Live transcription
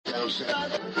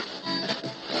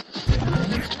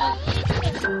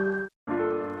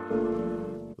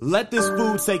Let this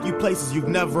food take you places you've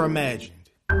never imagined.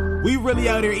 We really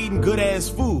out here eating good-ass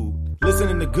food,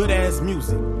 listening to good-ass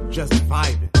music, just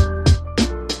vibing.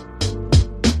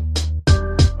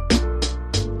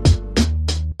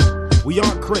 We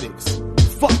aren't critics.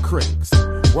 Fuck critics.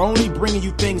 We're only bringing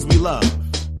you things we love.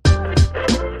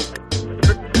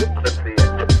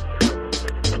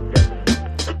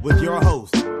 With your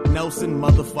host, Nelson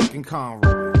motherfucking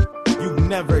Conroy. You've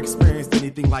never experienced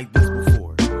anything like this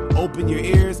before. Open your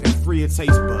ears and free your taste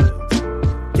buds.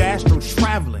 Gastro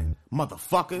traveling,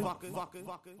 motherfucker.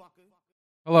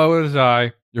 Hello, it is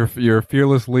I, your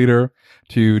fearless leader,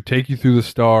 to take you through the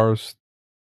stars,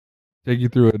 take you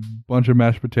through a bunch of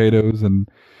mashed potatoes and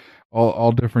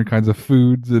all different kinds of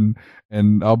foods,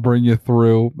 and I'll bring you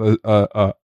through.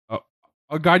 I'll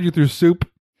guide you through soup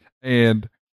and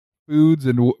foods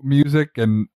and music,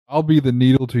 and I'll be the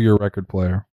needle to your record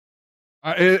player.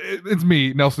 It's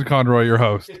me, Nelson Conroy, your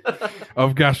host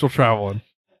of Gastro Traveling.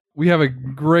 We have a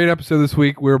great episode this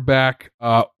week. We're back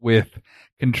with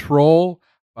Control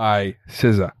by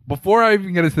SZA. Before I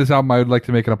even get into this album, I would like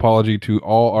to make an apology to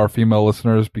all our female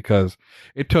listeners because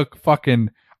it took fucking,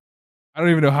 I don't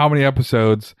even know how many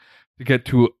episodes to get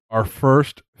to our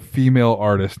first female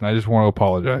artist, and I just want to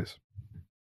apologize.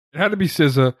 It had to be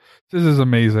SZA. SZA's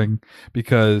amazing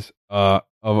because of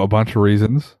a bunch of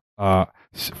reasons.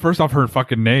 First off, her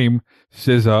fucking name,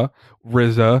 SZA,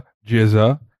 RZA,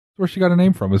 Jizza. Where she got her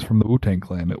name from is from the Wu-Tang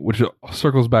Clan, which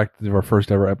circles back to our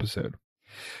first ever episode.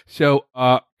 So,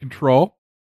 Control.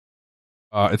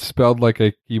 It's spelled like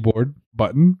a keyboard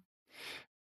button.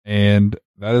 And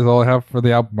that is all I have for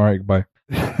the album. All right, bye.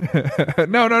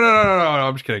 No,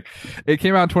 I'm just kidding. It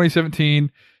came out in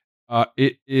 2017.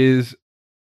 It is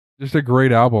just a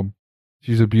great album.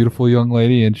 She's a beautiful young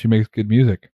lady and she makes good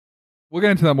music. We'll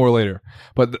get into that more later.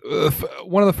 But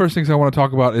one of the first things I want to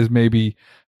talk about is maybe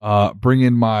bring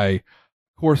in my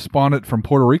correspondent from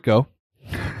Puerto Rico,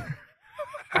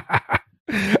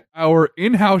 our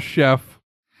in-house chef,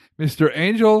 Mr.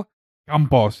 Angel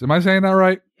Campos. Am I saying that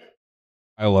right?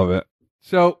 I love it.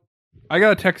 So I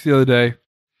got a text the other day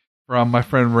from my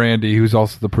friend Randy, who's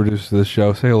also the producer of the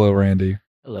show. Say hello, Randy.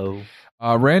 Hello.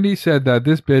 Randy said that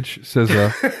this bitch,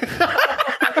 SZA...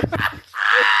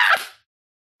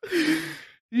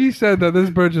 He said that this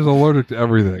bitch is allergic to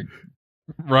everything.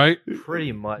 Right?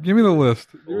 Pretty much. Give me the list.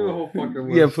 Give me the whole fucking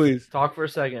list. Yeah, please. Talk for a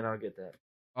second, I'll get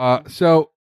that.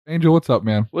 So, Angel, what's up,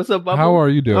 man? What's up, Bubba? How are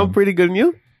you doing? I'm pretty good, and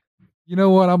you? You know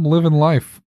what? I'm living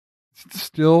life.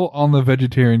 Still on the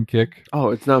vegetarian kick. Oh,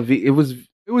 it's not It was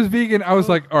vegan. I was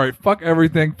like, all right, fuck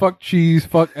everything. Fuck cheese.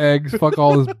 Fuck eggs. Fuck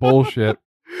all this bullshit.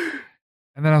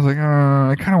 And then I was like,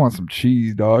 I kind of want some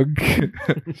cheese, dog.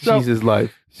 cheese is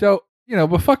life. So, you know,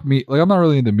 but fuck meat. Like, I'm not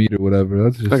really into meat or whatever.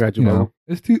 That's just, I got you, know,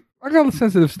 it's too. I got a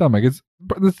sensitive stomach. It's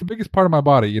the biggest part of my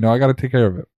body. You know, I got to take care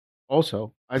of it.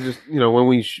 Also, I just, when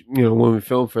we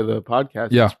film for the podcast,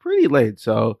 yeah, it's pretty late.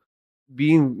 So,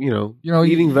 being,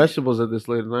 eating vegetables at this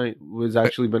late at night was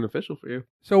actually beneficial for you.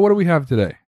 So, what do we have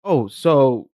today? Oh,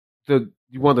 so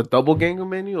you want the double gango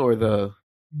menu or the?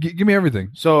 Give me everything.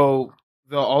 So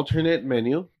the alternate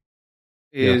menu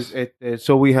is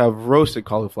so we have roasted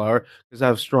cauliflower because I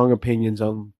have strong opinions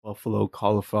on buffalo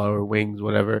cauliflower wings,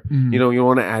 whatever. Mm. You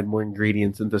want to add more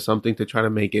ingredients into something to try to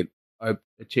make it a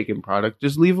chicken product.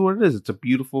 Just leave it what it is. It's a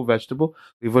beautiful vegetable.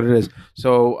 Leave what it is.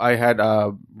 So I had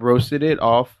roasted it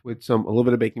off with a little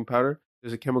bit of baking powder.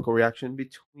 There's a chemical reaction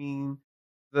between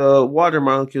the water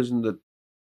molecules and the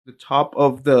top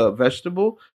of the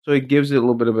vegetable, so it gives it a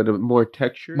little bit of more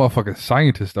texture. Motherfucking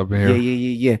scientist up in here.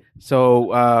 Yeah.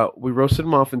 So we roasted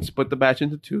them off and split the batch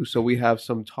into two. So we have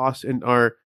some tossed in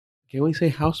our. Can we say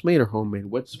house made or homemade?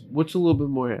 What's a little bit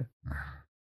more?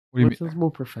 What do you mean? What's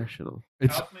more professional?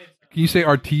 It's. Can you say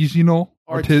artisanal?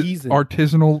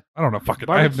 Artisanal. I don't know. Fuck it.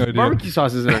 I have no idea. Barbecue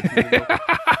sauce isn't artisanal.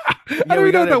 I don't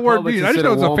even know what that word means. I just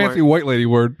know it's a fancy white lady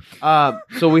word.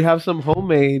 So we have some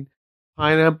homemade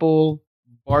pineapple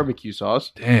barbecue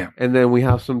sauce. Damn. And then we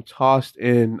have some tossed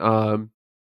in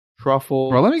truffle.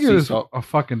 Bro, let me give this a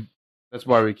fucking. That's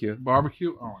barbecue.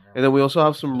 Barbecue? Oh my god. And then we also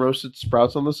have some roasted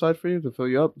sprouts on the side for you to fill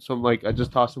you up. So I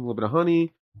just tossed in a little bit of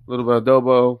honey, a little bit of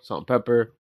adobo, salt and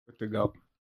pepper, good to go.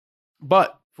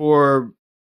 But for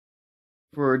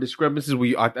discrepancies,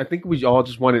 I think we all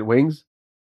just wanted wings.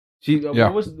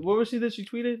 What was she that she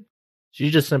tweeted? She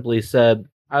just simply said,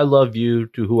 "I love you"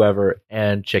 to whoever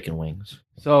and chicken wings.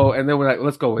 So, and then we're like,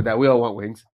 let's go with that. We all want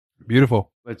wings.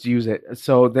 Beautiful. Let's use it.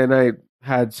 So then I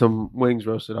had some wings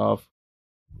roasted off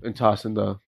and tossed in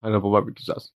the pineapple barbecue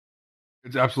sauce.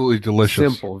 It's absolutely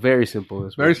delicious. Simple, very simple.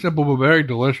 This Very way. simple, but very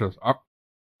delicious. I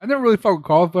never really fuck with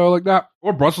cauliflower like that,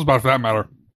 or Brussels sprouts for that matter.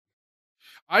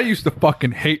 I used to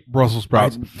fucking hate Brussels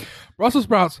sprouts. Brussels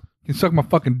sprouts can suck my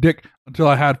fucking dick until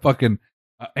I had fucking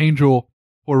Angel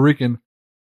Puerto Rican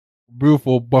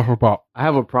beautiful Brussels sprout. I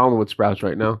have a problem with sprouts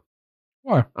right now.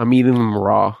 Why? I'm eating them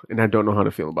raw, and I don't know how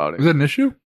to feel about Is it. that an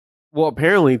issue? Well,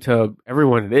 apparently to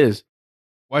everyone it is.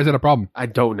 Why is that a problem? I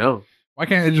don't know. Why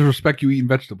can't they just respect you eating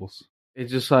vegetables? It's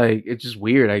just like it's just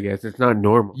weird. I guess it's not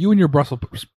normal. You and your Brussels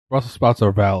sprouts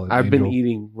are valid. I've been Angel.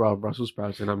 eating raw Brussels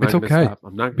sprouts, and I'm not It's gonna okay. stop.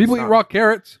 I'm not. Gonna People stop. eat raw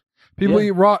carrots. People Yeah.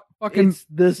 eat raw fucking It's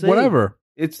the same. whatever.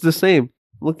 It's the same.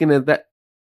 Looking at that.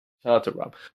 Shout out to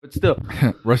Rob, but still,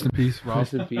 Rest in peace, Rob.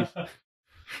 rest in peace.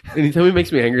 Anytime he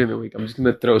makes me angry in the week, I'm just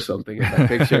gonna throw something at that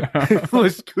picture. Well,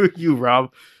 screw you,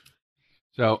 Rob.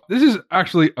 So this is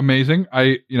actually amazing.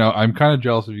 I'm kind of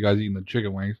jealous of you guys eating the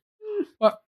chicken wings,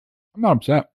 but I'm not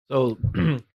upset. So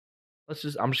I'm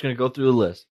just gonna go through the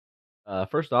list.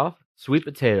 First off, sweet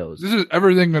potatoes. This is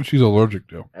everything that she's allergic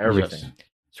to. Everything. Yes.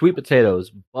 Sweet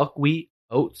potatoes, buckwheat,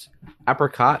 oats,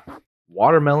 apricot,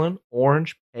 watermelon,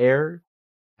 orange, pear,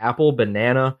 apple,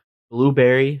 banana,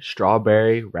 blueberry,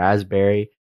 strawberry, raspberry,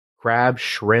 crab,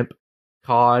 shrimp,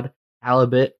 cod,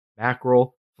 halibut,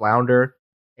 mackerel, flounder,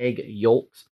 egg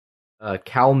yolks,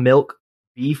 cow milk,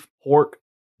 beef, pork,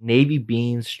 navy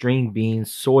beans, string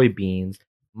beans, soybeans,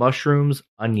 mushrooms,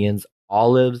 onions,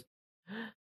 olives,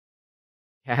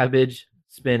 cabbage,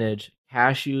 spinach,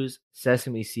 cashews,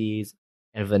 sesame seeds,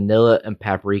 and vanilla and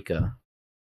paprika.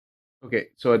 Okay,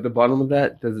 so at the bottom of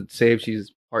that, does it say if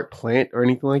she's part plant or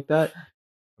anything like that?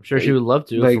 I'm sure she would love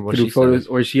to. Like from what through she photos, says.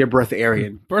 or is she a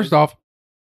breatharian? First off,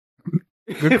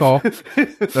 good call.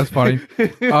 That's funny.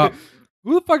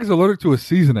 Who the fuck is allergic to a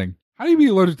seasoning? How do you be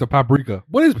allergic to paprika?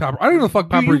 What is paprika? I don't know the fuck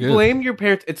Do you paprika is. blame your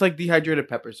parents? It's like dehydrated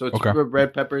peppers. So it's Okay.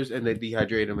 red peppers, and they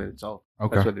dehydrate them, and it's all.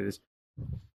 Okay. That's what it is.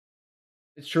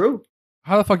 It's true.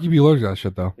 How the fuck you be allergic to that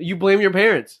shit though? You blame your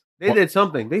parents. They Well- did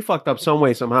something. They fucked up some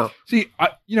way, somehow. See,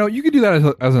 you could do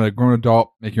that as a grown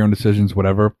adult, make your own decisions,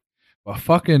 whatever. But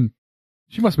fucking,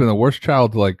 she must have been the worst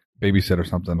child to like babysit or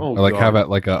something, Oh, or like God. have at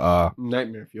like a.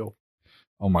 Nightmare fuel.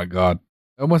 Oh my god,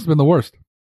 that must have been the worst.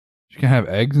 She can have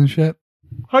eggs and shit.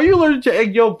 How are you allergic to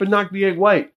egg yolk but not the egg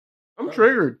white? I'm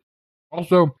triggered.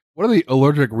 Also, what are the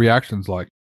allergic reactions like?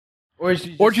 Or is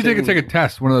she Or did you take a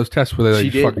test, one of those tests where they She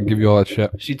like, did. fucking give you all that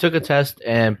shit? She took a test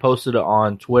and posted it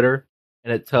on Twitter,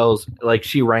 and it tells like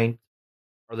she ranked,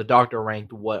 or the doctor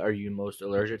ranked, what are you most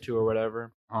allergic to or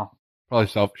whatever. Probably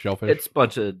shellfish. It's a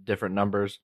bunch of different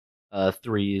numbers,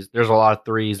 threes. There's a lot of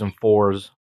threes and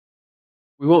fours.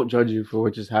 We won't judge you for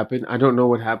what just happened. I don't know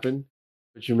what happened,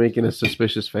 but you're making a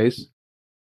suspicious face.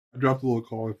 I dropped a little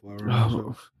cauliflower.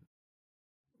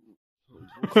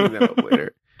 We'll clean that up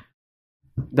later.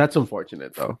 That's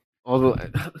unfortunate, though. Although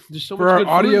there's so For much our good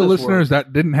food audio in this listeners,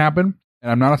 that didn't happen,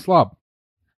 and I'm not a slob.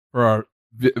 For our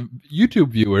YouTube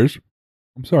viewers,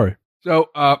 I'm sorry. So,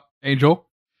 Angel,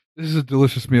 this is a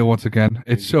delicious meal once again.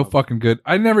 It's so fucking good.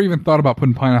 I never even thought about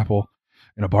putting pineapple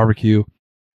in a barbecue.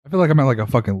 I feel like I'm at like a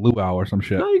fucking luau or some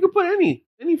shit. world. No, you can put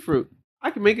any fruit. I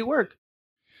can make it work.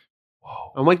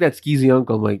 Whoa. I'm like that skeezy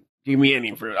uncle. I'm like, give me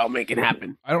any fruit, I'll make it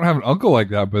happen. I don't have an uncle like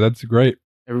that, but that's great.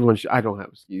 Everyone, I don't have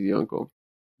a skeezy uncle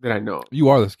that I know. You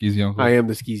are the skeezy uncle. I am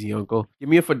the skeezy uncle. Give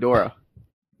me a fedora.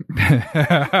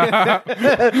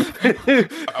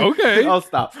 Okay. I'll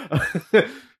stop.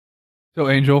 So,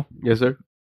 Angel, Yes, sir.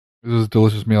 this is a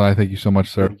delicious meal. I thank you so much,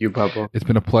 sir. Thank you, Papa. It's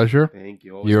been a pleasure. Thank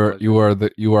you. Always a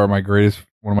pleasure. You are my greatest,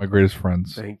 one of my greatest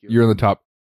friends. Thank you. You're in the top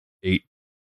 8.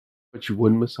 But you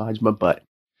wouldn't massage my butt.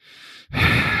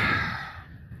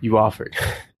 You offered.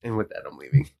 And with that, I'm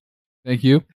leaving. Thank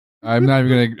you. I'm not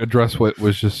even going to address what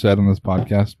was just said on this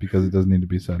podcast because it doesn't need to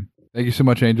be said. Thank you so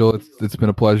much, Angel. It's been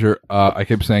a pleasure. I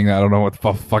keep saying that. I don't know what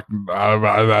the fuck.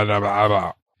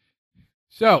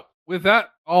 So, with that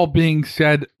all being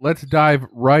said, let's dive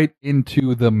right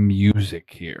into the music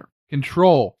here.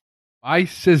 Control by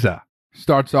SZA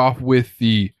starts off with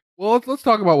let's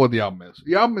talk about what the album is.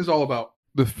 The album is all about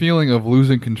the feeling of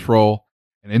losing control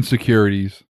and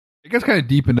insecurities. It gets kind of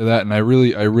deep into that, and I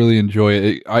really enjoy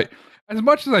it. As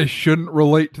much as I shouldn't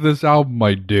relate to this album,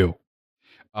 I do.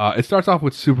 It starts off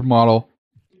with Supermodel.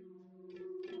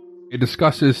 It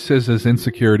discusses SZA's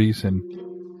insecurities, and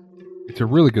it's a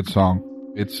really good song.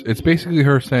 It's basically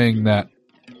her saying that,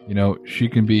 she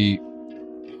can be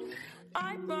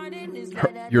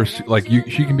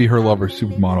she can be her lover's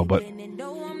supermodel, but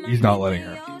he's not letting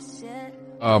her.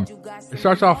 It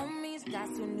starts off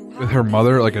with her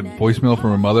mother, like a voicemail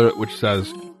from her mother, which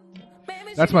says,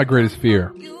 "That's my greatest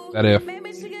fear. That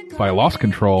if I lost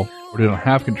control or didn't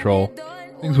have control,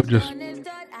 things would just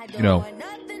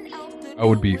I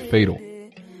would be fatal.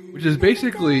 Which is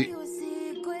basically,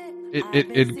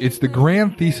 it's the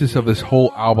grand thesis of this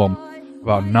whole album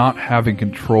about not having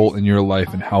control in your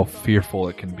life and how fearful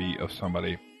it can be of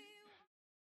somebody.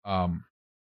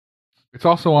 It's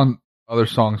also on other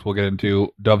songs we'll get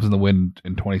into, Doves in the Wind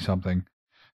and 20-something.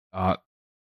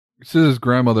 SZA's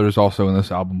grandmother is also in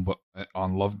this album, but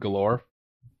on Love Galore.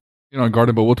 On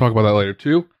Garden, but we'll talk about that later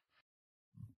too.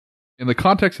 In the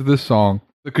context of this song,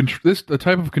 the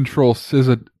type of control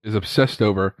SZA is obsessed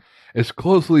over is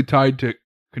closely tied to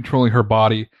controlling her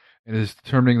body and is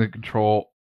determining the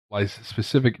control lies in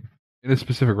a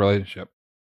specific relationship.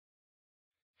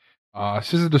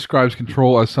 SZA describes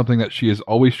control as something that she is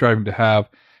always striving to have.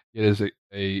 It is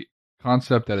a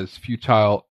concept that is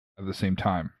futile at the same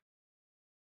time.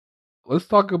 Let's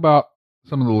talk about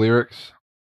some of the lyrics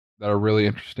that are really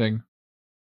interesting.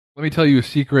 Let me tell you a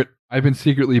secret. I've been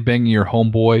secretly banging your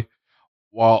homeboy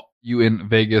while you in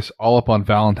Vegas all up on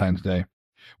Valentine's Day.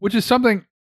 Which is something,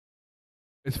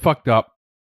 it's fucked up.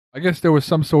 I guess there was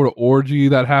some sort of orgy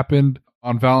that happened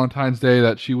on Valentine's Day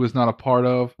that she was not a part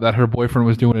of, that her boyfriend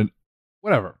was doing it,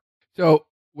 whatever. So,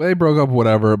 they broke up,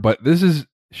 whatever, but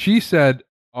she said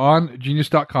on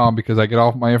Genius.com, because I get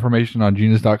all my information on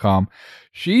Genius.com,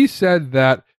 she said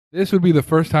that this would be the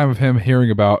first time of him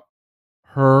hearing about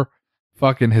her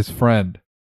fucking his friend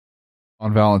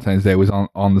on Valentine's Day was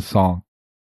on the song.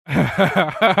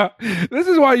 This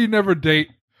is why you never date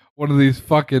one of these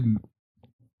fucking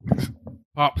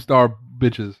pop star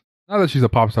bitches. Not that she's a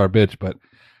pop star bitch, but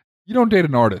you don't date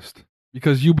an artist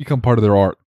because you become part of their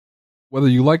art. Whether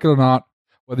you like it or not,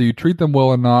 whether you treat them well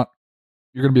or not,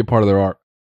 you're going to be a part of their art.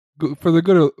 For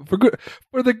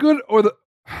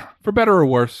better or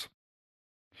worse,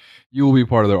 you will be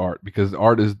part of their art because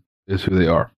art is who they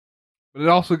are.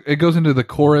 But it goes into the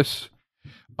chorus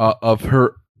of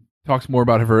her, talks more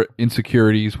about her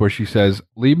insecurities, where she says,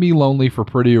 "Leave me lonely for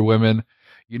prettier women.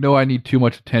 You know I need too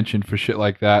much attention for shit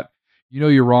like that. You know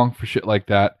you're wrong for shit like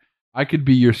that. I could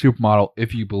be your supermodel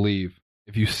if you believe.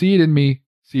 If you see it in me,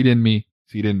 see it in me,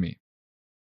 see it in me.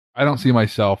 I don't see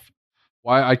myself.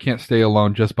 Why I can't stay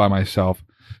alone just by myself."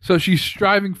 So she's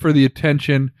striving for the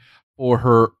attention for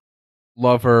her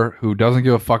lover who doesn't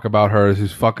give a fuck about her,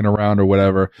 who's fucking around or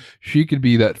whatever. She could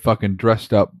be that fucking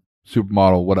dressed up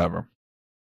supermodel, whatever.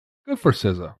 Good for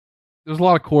SZA. There's a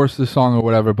lot of chorus to this song or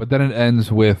whatever, but then it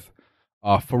ends with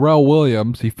Pharrell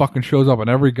Williams. He fucking shows up on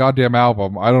every goddamn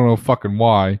album. I don't know fucking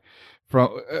why.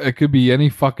 It could be any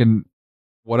fucking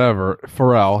whatever.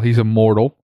 Pharrell, he's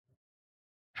immortal.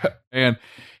 And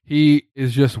he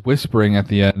is just whispering at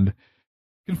the end.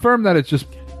 Confirm that it's just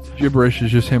gibberish,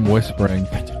 is just him whispering.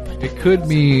 It could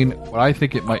mean what I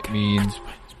think it might mean,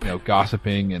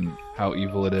 gossiping and how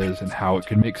evil it is and how it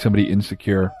can make somebody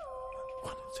insecure.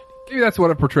 Maybe that's what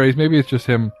it portrays. Maybe it's just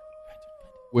him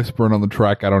whispering on the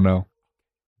track. I don't know.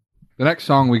 The next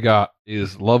song we got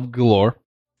is Love Galore.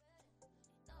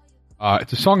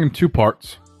 It's a song in 2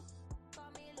 parts.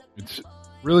 It's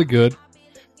really good.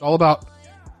 It's all about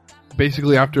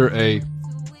basically after I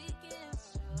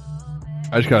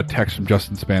just got a text from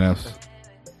Justin Spanos.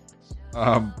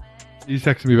 He's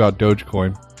texting me about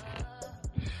Dogecoin.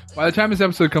 By the time this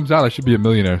episode comes out, I should be a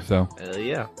millionaire, so.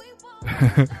 Yeah.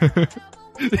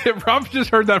 Yeah, Rob just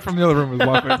heard that from the other room. Was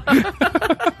laughing.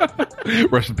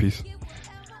 Rest in peace.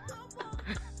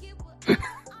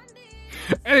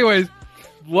 Anyways,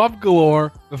 Love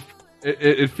Galore.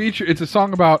 It's a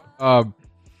song about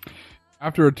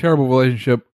after a terrible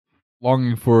relationship,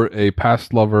 longing for a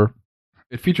past lover.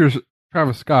 It features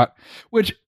Travis Scott,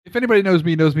 which, if anybody knows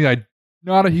me, I'm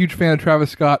not a huge fan of Travis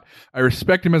Scott. I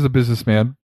respect him as a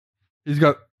businessman. He's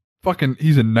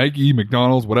in Nike,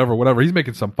 McDonald's, whatever. He's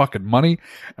making some fucking money,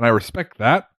 and I respect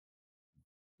that.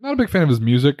 Not a big fan of his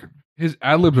music. His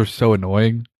ad-libs are so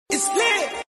annoying.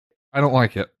 I don't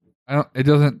like it.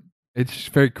 It's just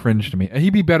very cringe to me.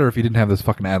 He'd be better if he didn't have those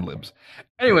fucking ad-libs.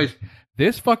 Anyways,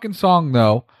 this fucking song,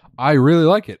 though, I really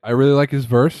like it. I really like his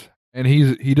verse, and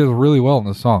he does really well in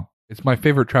this song. It's my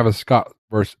favorite Travis Scott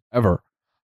verse ever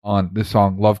on this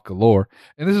song, Love Galore.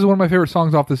 And this is one of my favorite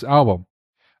songs off this album.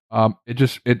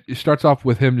 It starts off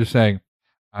with him just saying,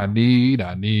 I need.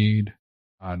 And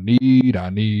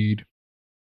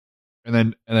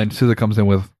then SZA comes in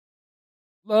with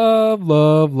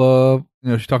love.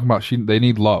 She's talking about they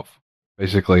need love,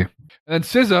 basically. And then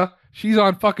SZA, she's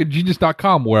on fucking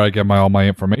Genius.com, where I get all my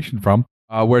information from,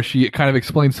 where she kind of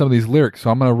explains some of these lyrics.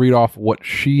 So I'm going to read off what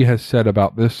she has said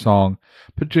about this song,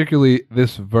 particularly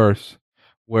this verse,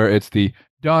 where it's the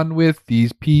done with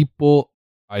these people.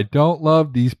 I don't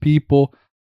love these people.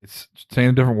 It's saying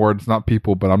a different word. It's not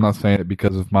people, but I'm not saying it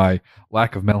because of my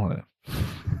lack of melanin.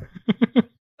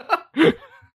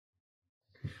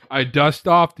 I dust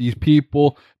off these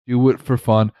people, do it for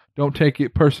fun. Don't take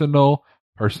it personally.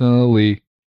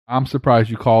 I'm surprised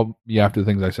you called me after the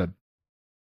things I said.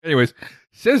 Anyways,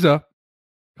 SZA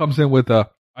comes in with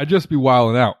I just be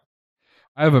wilding out.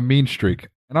 I have a mean streak,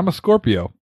 and I'm a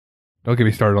Scorpio. Don't get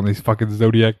me started on these fucking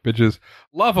Zodiac bitches.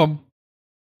 Love them.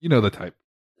 You know the type.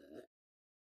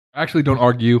 I actually don't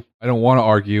argue. I don't want to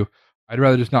argue. I'd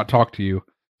rather just not talk to you.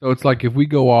 So it's like if we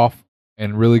go off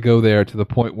and really go there to the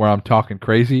point where I'm talking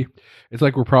crazy, it's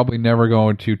like we're probably never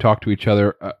going to talk to each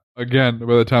other again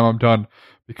by the time I'm done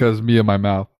because me and my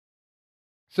mouth.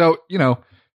 So, you know,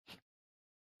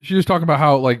 she was talking about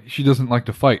how like she doesn't like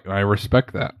to fight, and I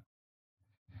respect that.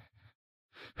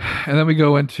 And then we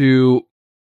go into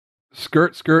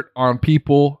skirt on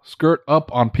people, skirt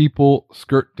up on people,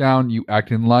 skirt down, you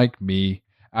acting like me,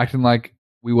 acting like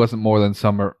we wasn't more than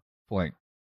summer fling.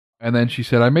 And then she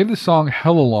said, I made this song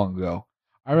hella long ago.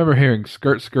 I remember hearing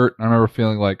skirt, and I remember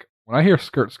feeling like, when I hear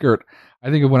skirt, I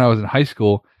think of when I was in high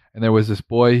school, and there was this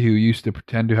boy who used to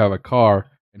pretend to have a car,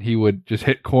 and he would just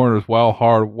hit corners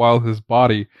while his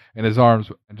body and his arms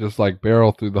and just like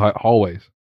barrel through the hallways.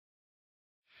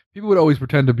 People would always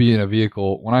pretend to be in a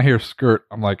vehicle. When I hear skirt,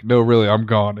 I'm like, no, really, I'm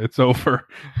gone. It's over.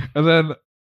 And then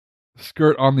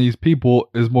skirt on these people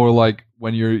is more like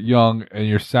when you're young and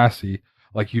you're sassy,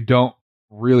 like you don't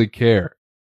really care.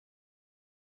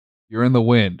 You're in the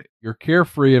wind. You're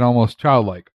carefree and almost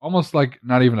childlike, almost like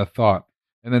not even a thought.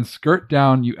 And then skirt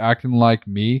down, you acting like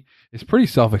me is pretty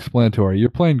self-explanatory. You're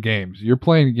playing games. You're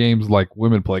playing games like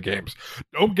women play games.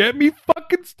 Don't get me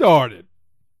fucking started.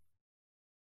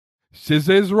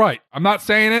 SZA is right. I'm not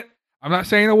saying it. I'm not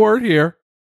saying a word here.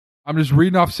 I'm just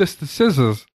reading off Sister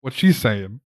SZA's what she's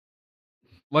saying.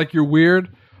 Like, you're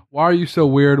weird. Why are you so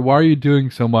weird? Why are you doing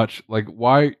so much? Like,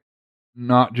 why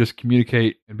not just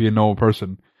communicate and be a normal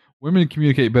person? Women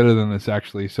communicate better than this,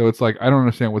 actually. So it's like, I don't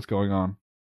understand what's going on.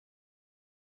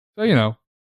 So, you know,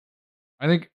 I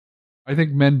think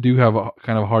men do have a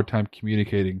kind of a hard time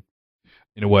communicating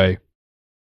in a way.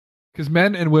 Because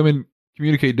men and women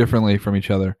communicate differently from each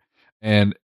other.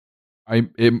 And I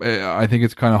think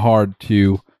it's kind of hard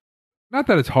to, not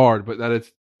that it's hard, but that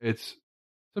it's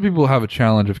some people have a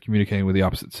challenge of communicating with the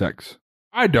opposite sex.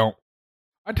 I don't.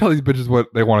 I tell these bitches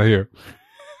what they want to hear.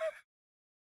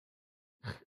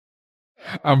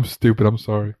 I'm stupid. I'm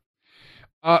sorry.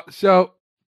 So,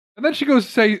 and then she goes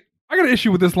to say, I got an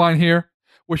issue with this line here,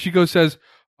 where she says,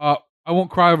 I won't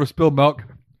cry over spilled milk.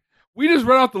 We just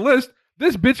read out the list.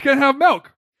 This bitch can't have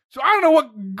milk. So I don't know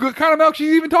what good kind of milk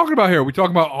she's even talking about here. Are we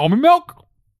talking about almond milk?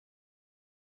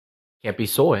 Can't be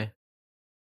soy.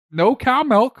 No cow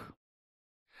milk.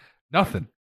 Nothing.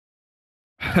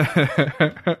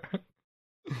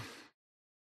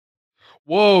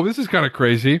 Whoa, this is kind of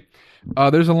crazy.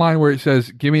 There's a line where it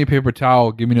says, give me a paper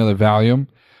towel, give me another Valium,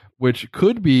 which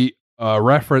could be a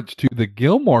reference to the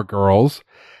Gilmore Girls,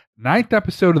 9th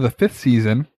episode of the 5th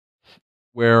season,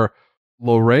 where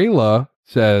Lorela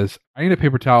says, I need a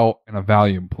paper towel and a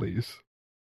Valium, please.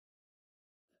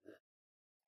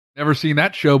 Never seen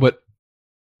that show, but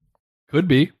could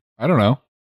be. I don't know.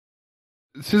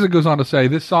 SZA goes on to say,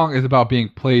 this song is about being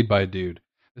played by a dude.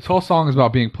 This whole song is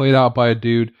about being played out by a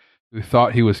dude who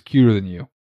thought he was cuter than you,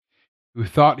 who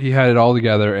thought he had it all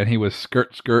together, and he was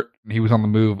skirt, and he was on the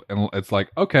move, and it's like,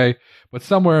 okay, but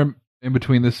somewhere in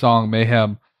between this song,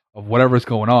 mayhem of whatever's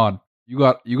going on, you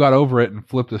got over it and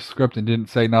flipped the script and didn't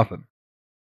say nothing.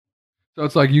 So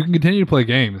it's like, you can continue to play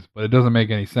games, but it doesn't make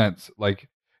any sense. Like,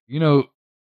 you know,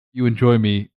 you enjoy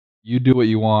me, you do what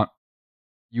you want,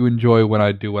 you enjoy when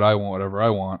I do what I want, whatever I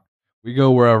want. We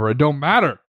go wherever. It don't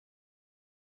matter.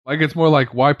 Like, it's more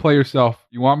like, why play yourself?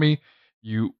 You want me,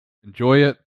 you enjoy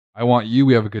it. I want you,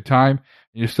 we have a good time.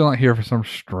 And you're still not here for some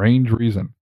strange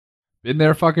reason. Been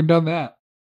there, fucking done that.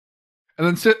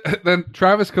 And then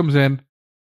Travis comes in,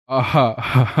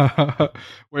 where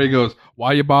he goes,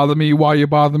 why you bother me? Why you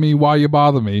bother me? Why you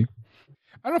bother me?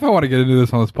 I don't know if I want to get into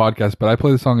this on this podcast, but I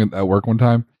played this song at work one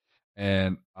time,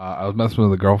 and I was messing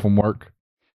with a girl from work,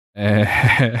 and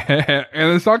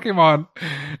the song came on,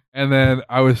 and then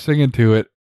I was singing to it,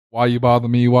 why you bother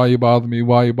me? Why you bother me?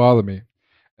 Why you bother me?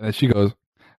 And then she goes,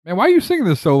 man, why are you singing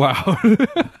this so loud?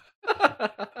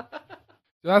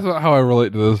 So that's how I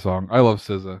relate to this song. I love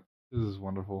SZA. This is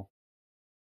wonderful.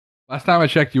 Last time I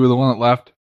checked, you were the one that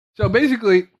left. So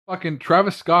basically, fucking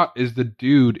Travis Scott is the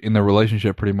dude in the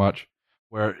relationship, pretty much,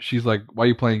 where she's like, why are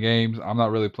you playing games? I'm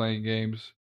not really playing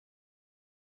games.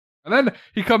 And then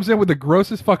he comes in with the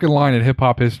grossest fucking line in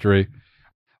hip-hop history.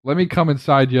 Let me come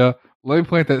inside ya. Let me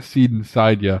plant that seed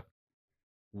inside ya.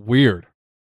 Weird.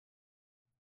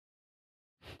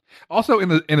 Also, in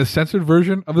the censored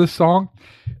version of this song,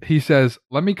 he says,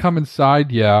 "Let me come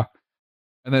inside, yeah,"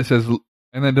 and then it says,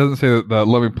 and then it doesn't say the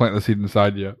 "Let me plant the seed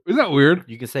inside you." Isn't that weird?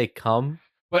 You can say come.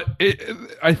 But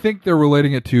I think they're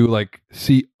relating it to like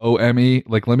COME,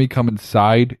 like "Let me come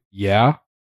inside, yeah,"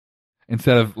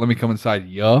 instead of "Let me come inside,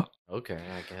 yeah." Okay,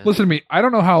 I guess. Listen to me. I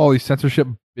don't know how all these censorship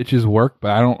bitches work,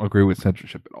 but I don't agree with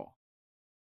censorship at all.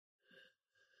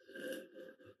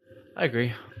 I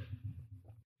agree.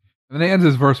 And then he ends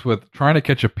his verse with trying to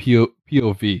catch a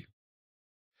POV,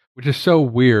 which is so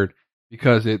weird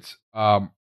because it's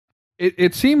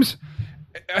it seems,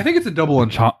 I think it's a double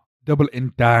entendre.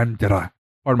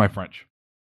 Pardon my French.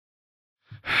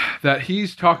 That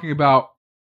he's talking about,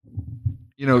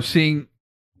 seeing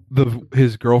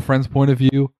his girlfriend's point of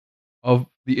view of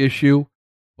the issue,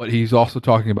 but he's also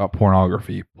talking about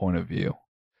pornography point of view.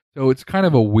 So it's kind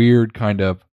of a weird kind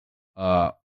of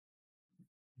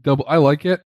double. I like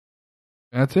it.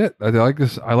 That's it. I like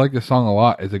this. I like this song a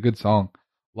lot. It's a good song.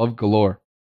 Love galore.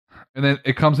 And then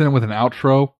it comes in with an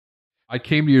outro. I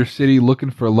came to your city looking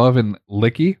for love and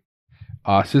licky.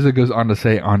 SZA goes on to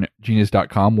say on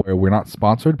genius.com, where we're not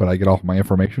sponsored, but I get all my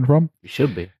information from. You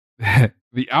should be.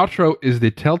 The outro is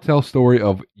the telltale story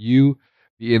of you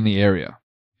be in the area.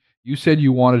 You said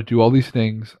you wanted to do all these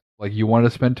things, like you wanted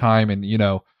to spend time and,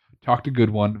 talk to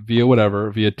good one via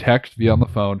whatever, via text, via on the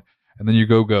phone, and then you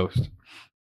go ghost.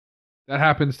 That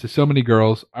happens to so many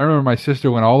girls. I remember my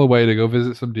sister went all the way to go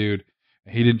visit some dude,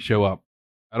 and he didn't show up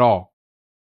at all.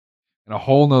 In a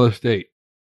whole nother state.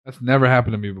 That's never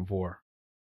happened to me before.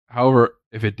 However,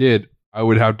 if it did, I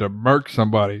would have to murk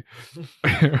somebody.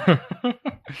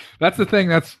 That's the thing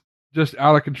that's just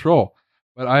out of control.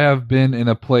 But I have been in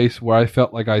a place where I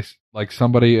felt like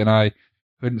somebody and I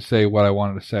couldn't say what I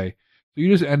wanted to say. So you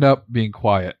just end up being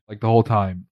quiet like the whole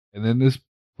time. And then this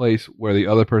place where the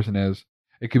other person is,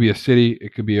 it could be a city,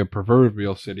 it could be a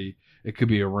proverbial city, it could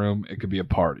be a room, it could be a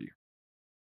party.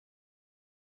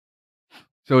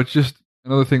 So it's just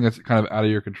another thing that's kind of out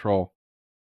of your control.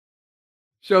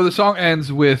 So the song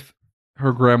ends with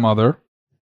her grandmother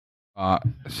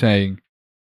saying,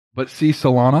 "But see,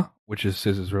 Solana," which is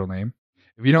SZA's real name,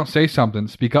 "if you don't say something,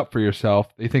 speak up for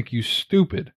yourself, they think you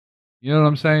stupid." You know what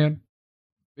I'm saying?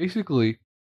 Basically,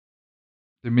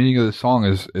 the meaning of the song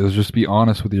is just be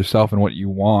honest with yourself and what you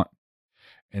want,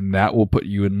 and that will put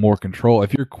you in more control.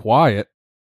 If you're quiet,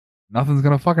 nothing's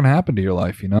going to fucking happen to your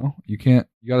life, You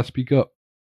got to speak up.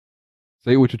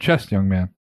 Say it with your chest, young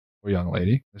man. Or young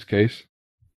lady, in this case.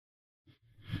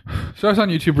 So I was on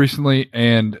YouTube recently,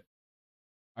 and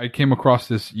I came across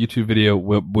this YouTube video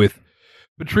with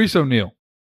Patrice O'Neal.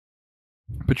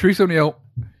 Patrice O'Neal,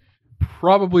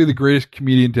 probably the greatest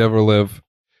comedian to ever live.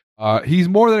 He's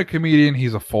more than a comedian.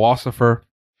 He's a philosopher.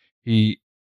 He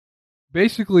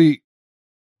basically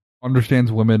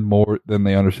understands women more than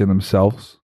they understand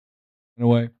themselves, in a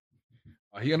way.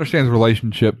 He understands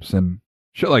relationships and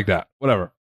shit like that.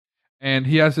 Whatever. And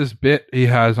he has this bit he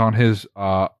has on his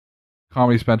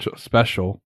comedy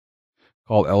special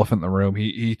called Elephant in the Room.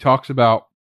 He talks about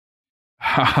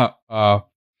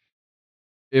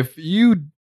if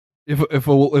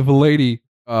a lady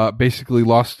basically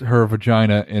lost her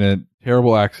vagina in a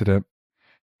terrible accident,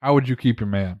 how would you keep your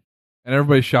man? And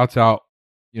everybody shouts out,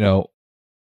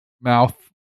 mouth,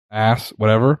 ass,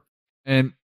 whatever.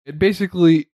 And it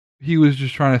basically, he was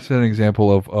just trying to set an example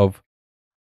of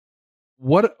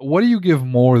what do you give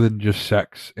more than just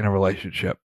sex in a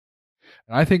relationship?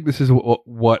 And I think this is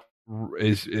what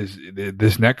is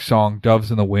this next song,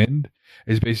 "Doves in the Wind,"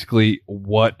 is basically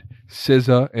what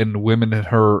SZA and women in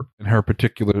her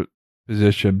particular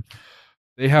position,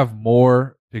 they have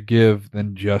more to give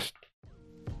than just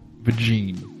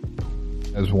vagine,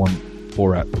 as one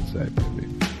Borat would say, maybe.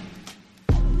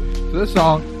 So this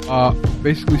song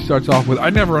basically starts off with, I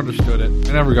never understood it,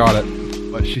 I never got it,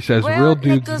 but she says, "Real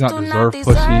dudes do not deserve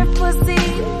pussy."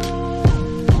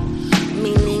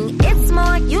 Meaning it's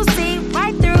more you see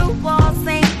right through walls,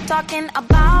 ain't talking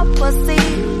about pussy.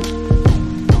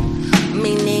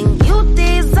 Meaning you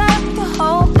deserve the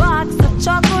whole box of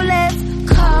chocolates.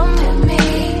 Come with me.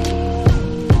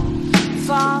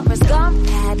 Forrest Gump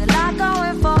had a lot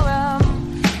going for him.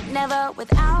 Never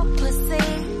without pussy.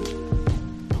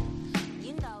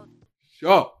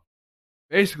 So,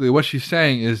 basically what she's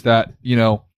saying is that,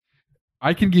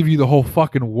 I can give you the whole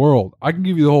fucking world. I can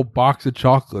give you the whole box of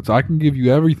chocolates. I can give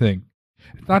you everything.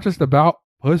 It's not just about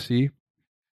pussy.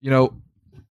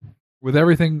 With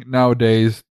everything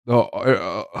nowadays,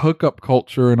 the hookup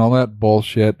culture and all that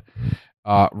bullshit,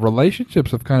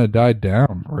 relationships have kind of died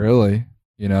down, really.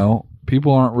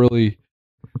 People aren't really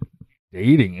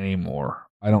dating anymore,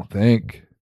 I don't think.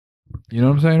 You know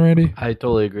what I'm saying, Randy? I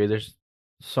totally agree. There's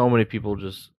so many people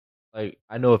just like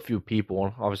I know a few people.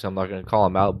 And obviously, I'm not going to call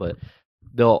them out, but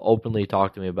they'll openly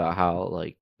talk to me about how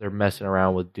like they're messing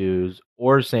around with dudes,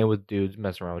 or same with dudes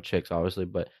messing around with chicks, obviously.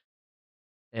 But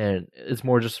and it's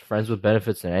more just friends with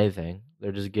benefits than anything.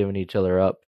 They're just giving each other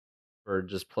up for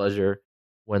just pleasure.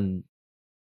 When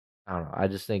I don't know, I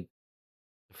just think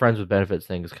the friends with benefits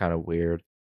thing is kind of weird.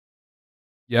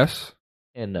 Yes.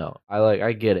 And no,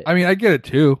 I get it. I mean, I get it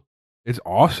too. It's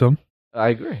awesome. I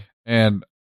agree. And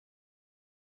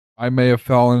I may have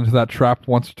fallen into that trap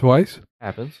once or twice.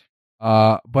 Happens.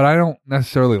 But I don't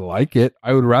necessarily like it.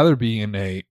 I would rather be in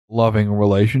a loving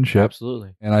relationship.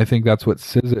 Absolutely. And I think that's what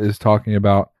SZA is talking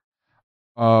about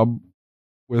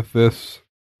with this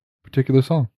particular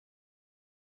song.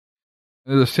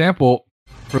 There's a sample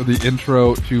for the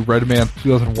intro to Redman's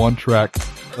 2001 track,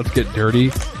 Let's Get Dirty,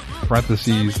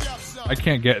 parentheses, I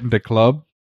can't get into club,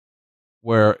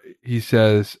 where he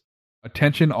says,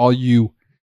 attention all you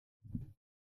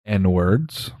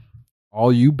N-words,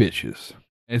 all you bitches.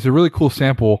 And it's a really cool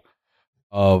sample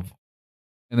of,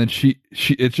 and then she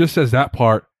it just says that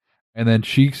part, and then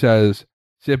she says,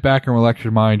 sit back and relax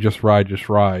your mind, just ride, just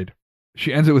ride.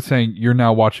 She ends it with saying, you're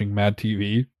now watching Mad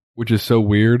TV, which is so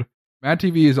weird. Mad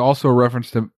TV is also a reference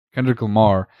to Kendrick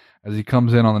Lamar, as he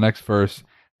comes in on the next verse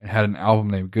and had an album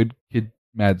named Good Kid,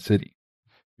 Mad City.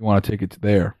 You want to take it to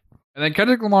there. And then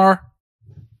Kendrick Lamar,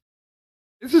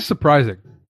 this is surprising.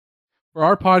 For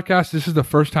our podcast, this is the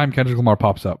first time Kendrick Lamar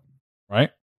pops up,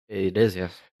 right? It is,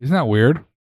 yes. Isn't that weird?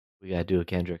 We gotta do a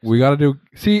Kendrick. We got to do.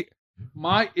 See,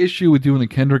 my issue with doing the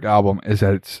Kendrick album is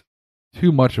that it's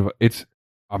too much of it's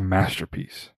a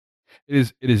masterpiece.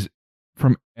 It is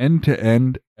from end to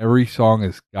end. Every song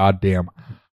is goddamn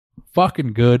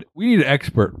fucking good. We need an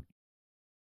expert.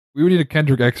 We would need a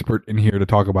Kendrick expert in here to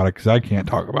talk about it because I can't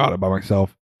talk about it by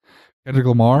myself. Kendrick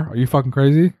Lamar, are you fucking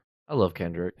crazy? I love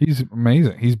Kendrick. He's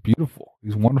amazing. He's beautiful.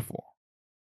 He's wonderful.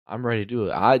 I'm ready to do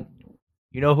it.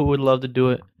 You know who would love to do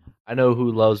it? I know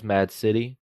who loves Mad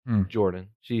City. Jordan.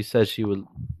 She says she would.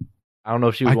 I don't know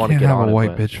if she would want to get on it. I can't have a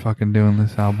white bitch fucking doing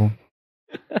this album.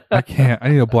 I can't. I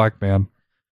need a black man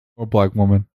or black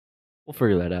woman. We'll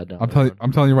figure that out.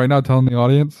 I'm telling you right now. Telling the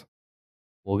audience.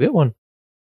 We'll get one.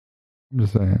 I'm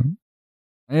just saying.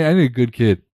 I need a good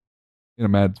kid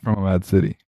from a mad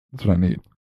city. That's what I need.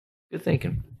 Good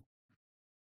thinking.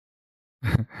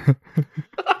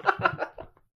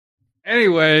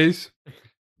 Anyways,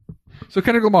 so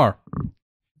Kendrick Lamar,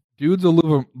 dudes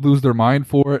will lose their mind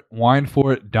for it, whine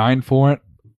for it, dine for it,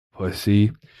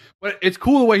 pussy. But it's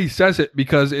cool the way he says it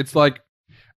because it's like,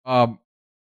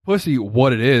 pussy,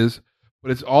 what it is,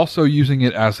 but it's also using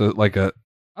it as I don't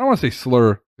want to say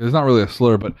slur. It's not really a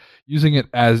slur, but using it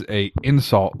as a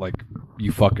insult, like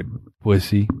you fucking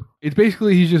pussy. It's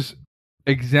basically he's just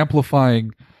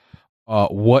exemplifying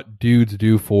what dudes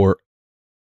do for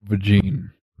vagine.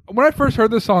 When I first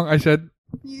heard this song, I said,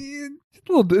 yeah, it's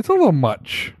a little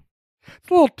much. It's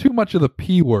a little too much of the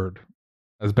P word,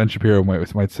 as Ben Shapiro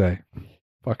might say.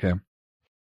 Fuck him.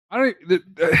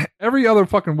 Every other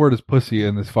fucking word is pussy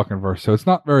in this fucking verse, so it's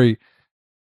not very.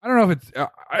 I don't know if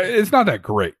it's not that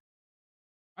great.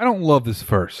 I don't love this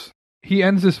verse. He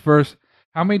ends this verse.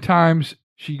 How many times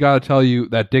she gotta tell you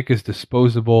that dick is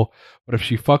disposable, but if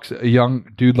she fucks a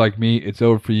young dude like me, it's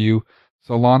over for you.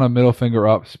 Solana, middle finger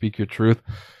up, speak your truth.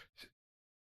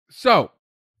 So,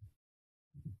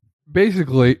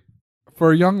 basically,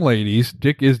 for young ladies,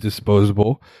 dick is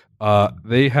disposable.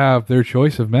 They have their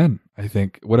choice of men, I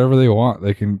think. Whatever they want,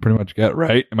 they can pretty much get,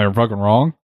 right? Am I fucking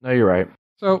wrong? No, you're right.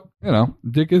 So,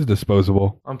 dick is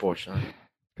disposable. Unfortunately.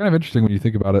 Kind of interesting when you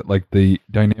think about it, like the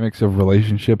dynamics of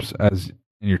relationships as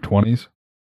in your 20s.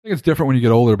 I think it's different when you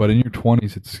get older, but in your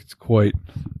 20s, it's quite.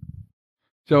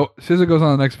 So, SZA goes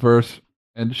on the next verse,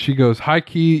 and she goes, high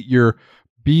key, your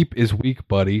beep is weak,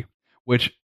 buddy.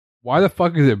 Which, why the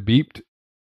fuck is it beeped?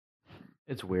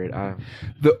 It's weird.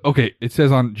 Okay, it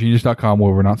says on Genius.com,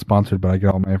 where we're not sponsored, but I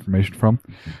get all my information from.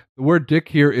 The word dick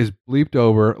here is bleeped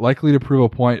over, likely to prove a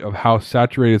point of how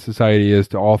saturated society is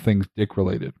to all things dick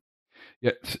related.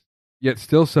 Yet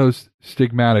still so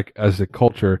stigmatic as a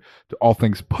culture to all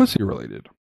things pussy related.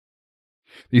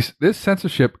 This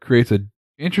censorship creates an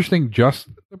interesting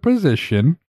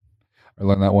juxtaposition. I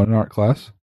learned that one in art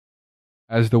class.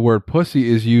 As the word pussy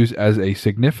is used as a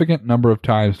significant number of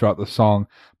times throughout the song,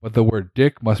 but the word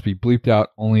dick must be bleeped out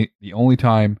the only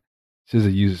time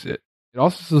SZA uses it. It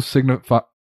also signify.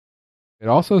 It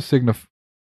also signify.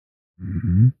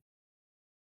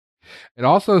 It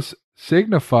also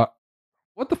signify.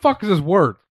 What the fuck is this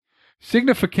word?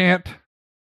 Significant.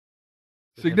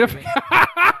 Significant.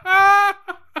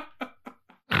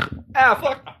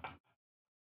 Fuck.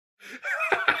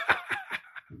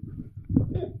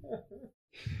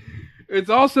 It's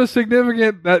also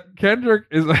significant that Kendrick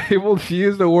is able to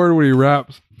use the word when he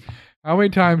raps. How many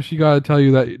times she got to tell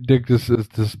you that dick is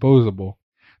disposable?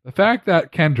 The fact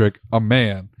that Kendrick, a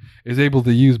man, is able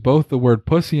to use both the word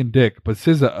pussy and dick, but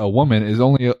SZA, a woman, is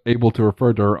only able to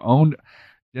refer to her own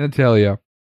genitalia,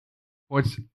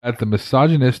 points at the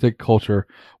misogynistic culture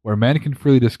where men can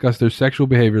freely discuss their sexual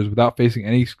behaviors without facing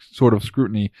any sort of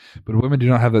scrutiny, but women do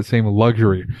not have that same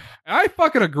luxury. And I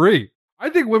fucking agree. I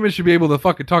think women should be able to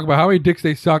fucking talk about how many dicks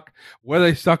they suck, where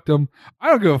they sucked them. I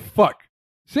don't give a fuck.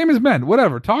 Same as men.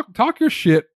 Whatever. Talk your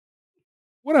shit.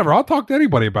 Whatever. I'll talk to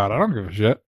anybody about it. I don't give a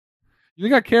shit. You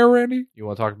think I care, Randy? You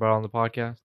want to talk about it on the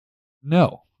podcast?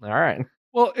 No. All right.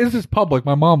 Well, this is public.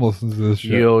 My mom listens to this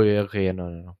shit. Yeah, okay, yeah,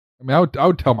 no. I mean, I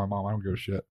would tell my mom. I don't give a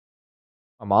shit.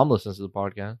 My mom listens to the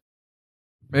podcast.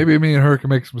 Maybe me and her can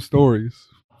make some stories.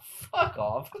 Fuck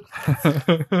off.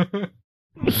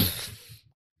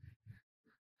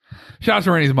 Shout out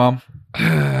to Randy's mom.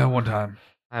 One time.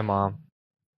 Hi, Mom.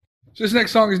 So this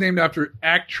next song is named after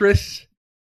actress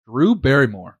Drew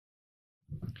Barrymore.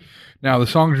 Now, the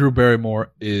song Drew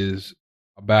Barrymore is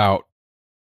about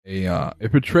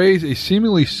it portrays a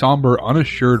seemingly somber,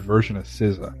 unassured version of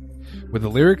SZA, with the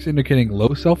lyrics indicating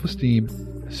low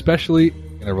self-esteem, especially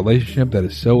in a relationship that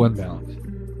is so unbalanced.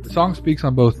 The song speaks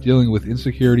on both dealing with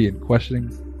insecurity and questioning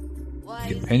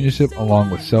companionship along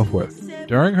with self-worth.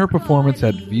 During her performance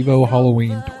at Vivo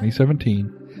Halloween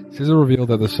 2017, SZA revealed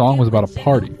that the song was about a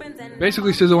party.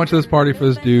 Basically, SZA went to this party for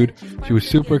this dude. She was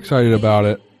super excited about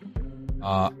it.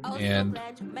 And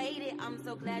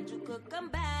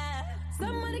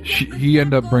he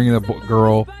ended up bringing a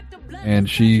girl, and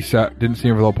she didn't see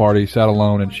him for the whole party, sat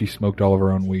alone, and she smoked all of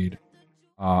her own weed.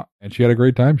 And she had a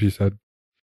great time, she said.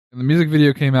 And the music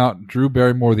video came out. Drew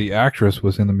Barrymore, the actress,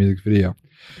 was in the music video.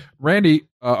 Randy,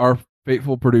 our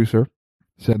faithful producer,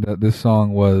 said that this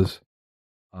song was...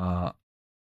 why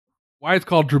it's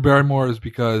called Drew Barrymore is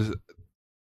because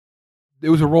it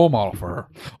was a role model for her.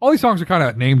 All these songs are kind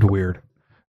of named weird.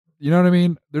 You know what I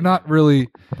mean? They're not really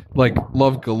like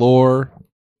Love Galore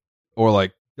or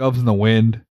like Doves in the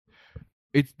Wind.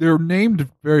 They're named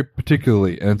very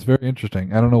particularly, and it's very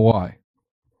interesting. I don't know why.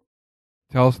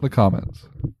 Tell us in the comments.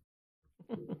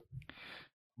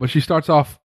 But she starts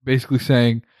off basically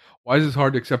saying, why is this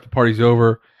hard to accept the party's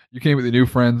over? You came with the new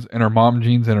friends and her mom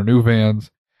jeans and her new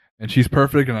Vans, and she's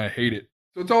perfect and I hate it.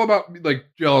 So it's all about like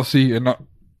jealousy and not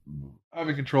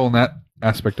having control in that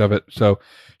aspect of it. So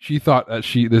she thought that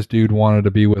this dude wanted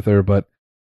to be with her, but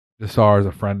just saw her as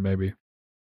a friend maybe.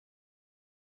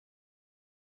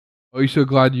 Oh, you're so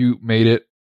glad you made it.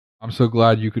 I'm so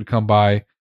glad you could come by.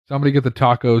 Somebody get the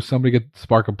tacos, somebody get the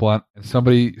spark of blunt, and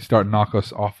somebody start knock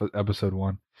us off at episode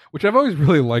 1. Which I've always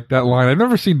really liked that line. I've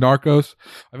never seen Narcos.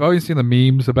 I've always seen the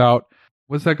memes about,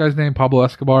 what's that guy's name? Pablo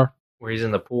Escobar? Where he's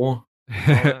in the pool?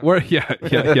 Yeah.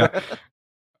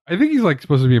 I think he's like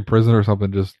supposed to be in prison or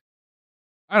something. Just,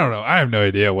 I don't know. I have no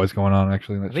idea what's going on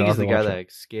actually in that I think show. he's the guy that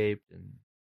escaped. And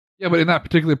Yeah, but in that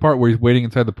particular part where he's waiting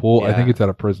inside the pool, I think it's out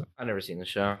of prison. I've never seen the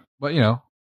show. But, you know,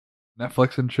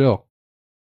 Netflix and chill.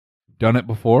 Done it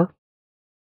before?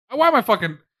 Why am I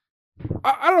fucking...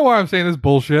 I don't know why I'm saying this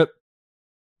bullshit.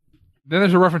 Then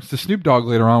there's a reference to Snoop Dogg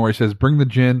later on where he says, bring the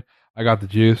gin, I got the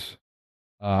juice.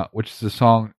 Which is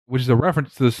a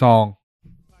reference to the song.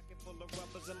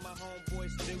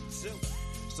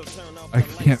 I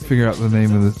can't figure out the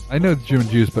name of this. I know it's Jim and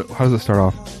Juice, but how does it start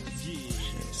off?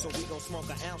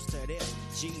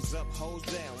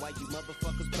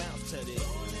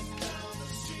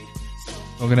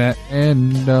 Looking at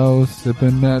Endo,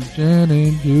 sipping that gin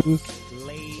and juice.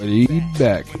 But eat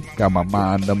back. Got my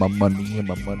mind on my money and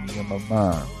my money on my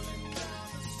mind.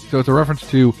 So it's a reference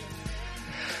to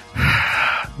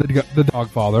the dog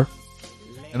father.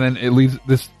 And then it leaves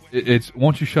this. It's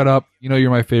won't you shut up? You know you're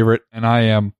my favorite, and I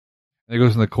am. And it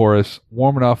goes in the chorus.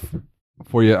 Warm enough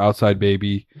for you outside,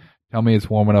 baby. Tell me it's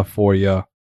warm enough for you.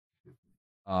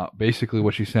 Basically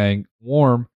what she's saying,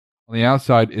 warm on the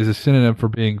outside is a synonym for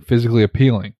being physically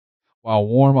appealing, while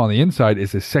warm on the inside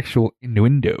is a sexual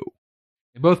innuendo.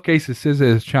 In both cases, SZA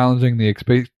is challenging the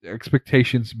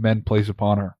expectations men place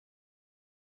upon her.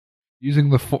 Using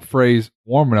the phrase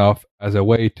warm enough as a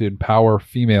way to empower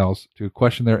females to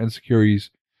question their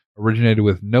insecurities originated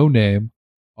with No Name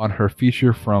on her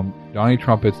feature from Donnie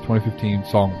Trumpet's 2015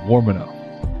 song Warm Enough.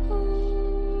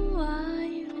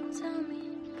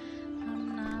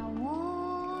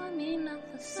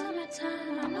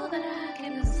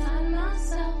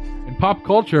 In pop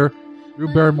culture,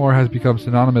 Drew Barrymore has become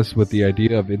synonymous with the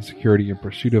idea of insecurity and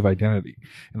pursuit of identity.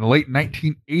 In the late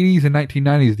 1980s and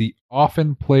 1990s, the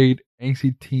often played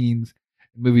angsty teens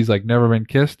in movies like Never Been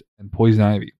Kissed and Poison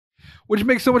Ivy, which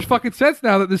makes so much fucking sense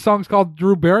now that this song's called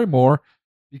Drew Barrymore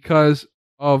because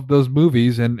of those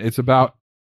movies, and it's about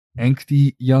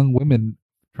angsty young women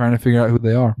trying to figure out who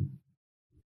they are.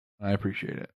 I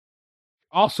appreciate it.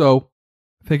 Also,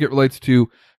 I think it relates to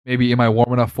maybe am I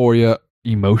warm enough for you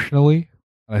emotionally?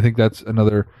 And I think that's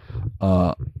another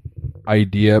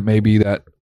idea maybe that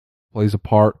plays a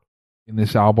part in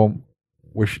this album,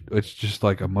 where it's just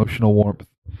like emotional warmth.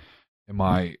 Am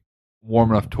I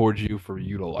warm enough towards you for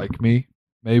you to like me?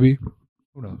 Maybe.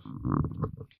 Who knows?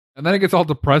 And then it gets all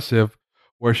depressive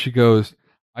where she goes,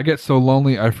 I get so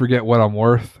lonely I forget what I'm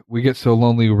worth. We get so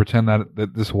lonely we pretend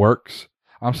that this works.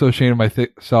 I'm so ashamed of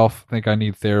myself, think I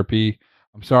need therapy.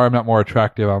 I'm sorry I'm not more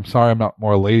attractive. I'm sorry I'm not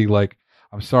more ladylike.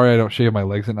 I'm sorry I don't shave my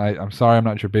legs at night. I'm sorry I'm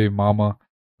not your baby mama.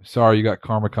 I'm sorry you got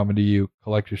karma coming to you.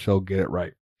 Collect yourself, get it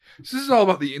right. So this is all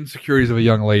about the insecurities of a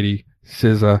young lady,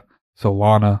 SZA,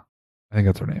 Solana. I think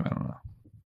that's her name. I don't know.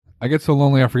 I get so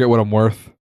lonely I forget what I'm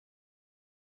worth.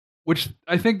 Which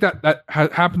I think that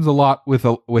happens a lot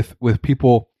with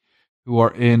people who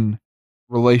are in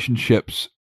relationships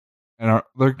and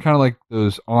they're kind of like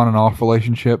those on and off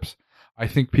relationships. I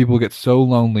think people get so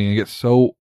lonely and get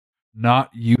so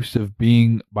not used to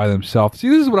being by themselves. See,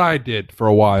 this is what I did for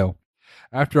a while.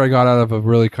 After I got out of a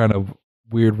really kind of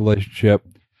weird relationship,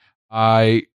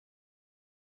 I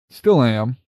still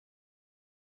am,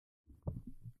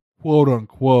 quote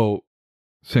unquote,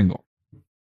 single.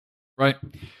 Right?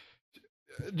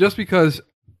 Just because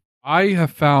I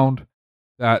have found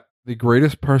that the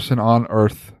greatest person on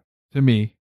earth to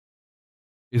me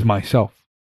is myself.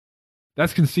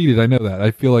 That's conceited. I know that.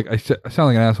 I feel like I sound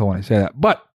like an asshole when I say that.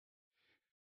 But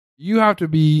you have to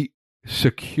be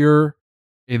secure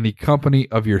in the company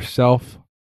of yourself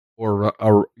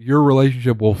or your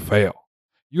relationship will fail.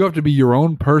 You have to be your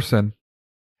own person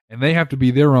and they have to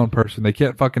be their own person. They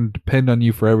can't fucking depend on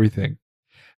you for everything.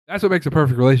 That's what makes a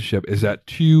perfect relationship, is that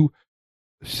two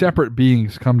separate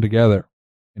beings come together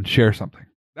and share something.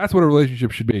 That's what a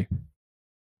relationship should be.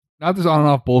 Not this on and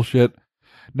off bullshit.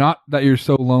 Not that you're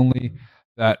so lonely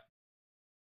that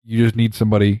you just need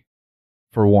somebody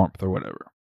for warmth or whatever.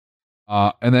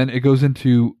 And then it goes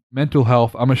into mental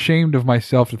health. I'm ashamed of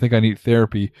myself to think I need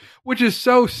therapy, which is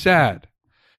so sad.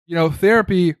 You know,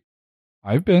 therapy,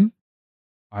 I've been.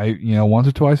 Once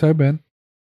or twice I've been.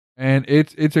 And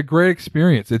it's a great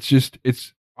experience. It's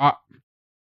the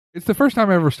first time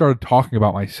I ever started talking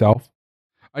about myself.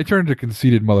 I turned into a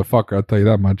conceited motherfucker, I'll tell you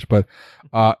that much. But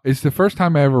it's the first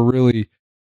time I ever really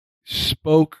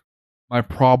spoke my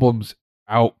problems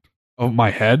out of my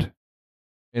head.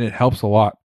 And it helps a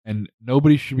lot. And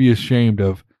nobody should be ashamed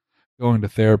of going to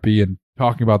therapy and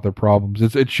talking about their problems.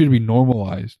 It should be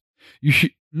normalized. You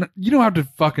don't have to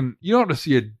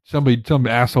see some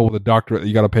asshole with a doctorate that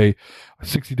you got to pay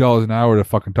 $60 an hour to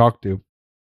fucking talk to.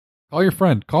 Call your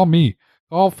friend. Call me.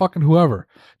 Call fucking whoever.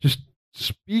 Just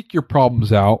speak your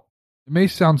problems out. It may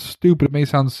sound stupid. It may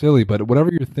sound silly, but whatever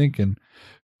you're thinking,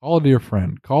 call a dear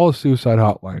friend. Call a suicide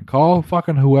hotline. Call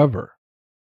fucking whoever.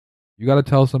 You got to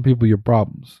tell some people your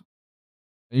problems.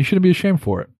 And you shouldn't be ashamed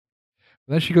for it.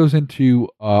 And then she goes into,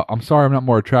 I'm sorry I'm not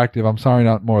more attractive. I'm sorry I'm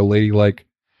not more ladylike.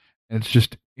 And it's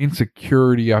just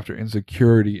insecurity after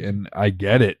insecurity. And I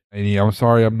get it. And I'm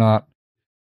sorry I'm not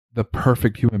the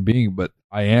perfect human being, but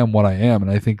I am what I am.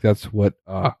 And I think that's what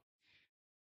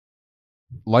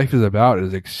life is about,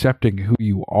 is accepting who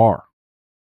you are.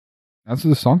 That's what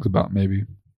the song's about, maybe.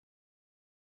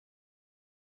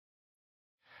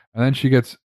 And then she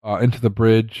gets into the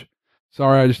bridge.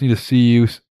 Sorry, I just need to see you.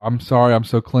 I'm sorry, I'm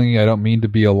so clingy. I don't mean to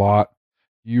be a lot.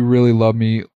 You really love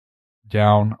me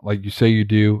down like you say you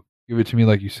do. Give it to me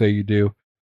like you say you do.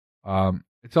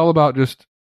 It's all about just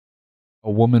a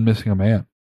woman missing a man,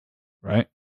 right?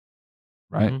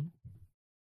 Right.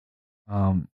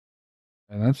 Mm-hmm. And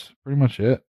that's pretty much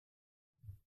it.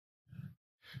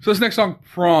 So this next song,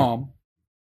 Prom,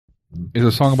 is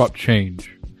a song about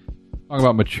change, a song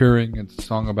about maturing. It's a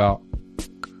song about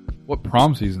what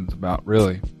prom season's about,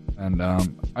 really. And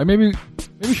I maybe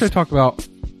should I talk about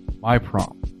my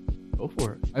prom? Go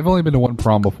for it. I've only been to one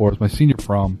prom before. It's my senior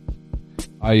prom.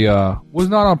 I was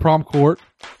not on prom court.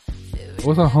 I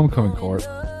was on homecoming court.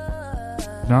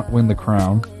 Did not win the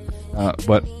crown,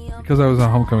 but because I was on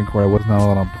homecoming court, I was not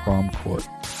on prom court.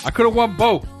 I could have won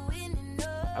both.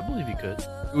 I believe you could.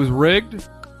 It was rigged.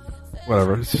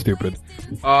 Whatever. It's stupid.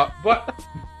 But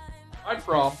my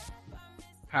prom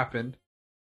happened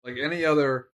like any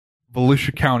other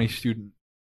Volusia County student.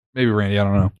 Maybe Randy, I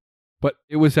don't know. But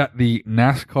it was at the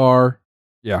NASCAR.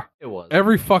 Yeah. It was.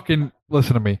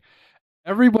 Listen to me.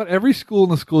 Every school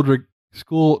in the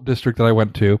school district that I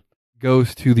went to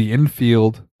goes to the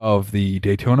infield of the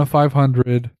Daytona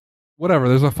 500. whatever.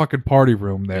 There's a fucking party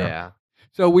room there. Yeah.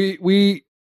 So we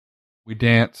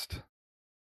danced.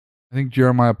 I think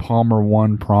Jeremiah Palmer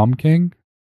won Prom King.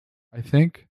 I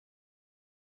think.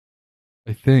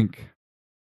 I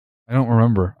don't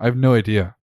remember. I have no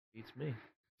idea. Beats me.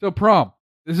 So Prom.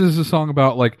 This is a song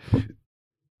about like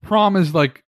prom is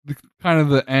like kind of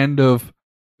the end of.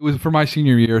 It was for my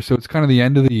senior year, so it's kind of the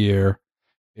end of the year.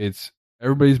 It's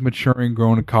everybody's maturing,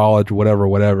 going to college,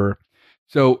 whatever.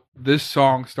 So this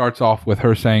song starts off with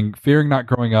her saying, "Fearing not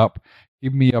growing up,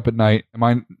 keeping me up at night. Am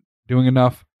I doing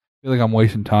enough? I feel like I'm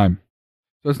wasting time."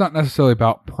 So it's not necessarily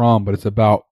about prom, but it's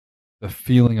about the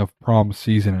feeling of prom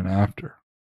season and after.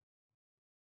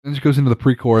 Then she goes into the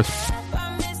pre-chorus.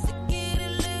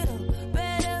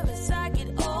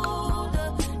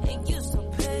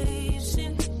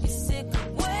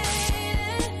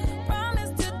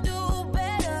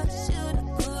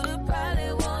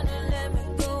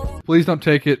 Please don't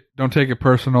take it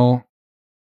personal.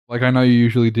 Like I know you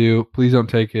usually do. Please don't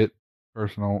take it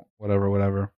personal.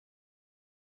 Whatever.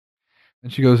 Then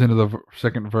she goes into the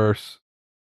second verse.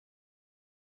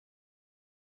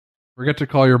 Forget to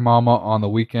call your mama on the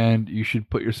weekend. You should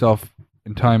put yourself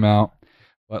in timeout.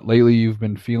 But lately you've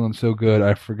been feeling so good,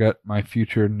 I forget my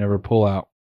future, never pull out.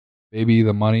 Baby,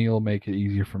 the money will make it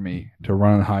easier for me to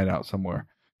run and hide out somewhere.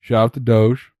 Shout out to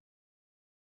Doge.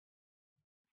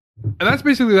 And that's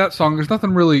basically that song. There's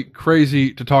nothing really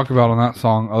crazy to talk about on that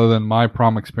song other than my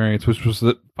prom experience, which was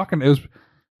that it was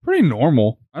pretty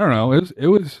normal. I don't know. It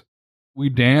was we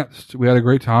danced, we had a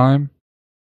great time.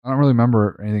 I don't really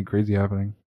remember anything crazy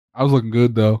happening. I was looking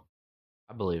good though.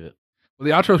 I believe it. Well,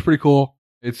 the outro is pretty cool.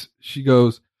 She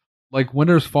goes, like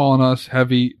winter's falling us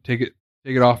heavy, take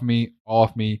it off me, all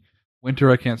off me.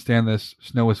 Winter, I can't stand this.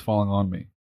 Snow is falling on me.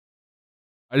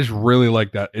 I just really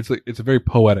like that. It's a very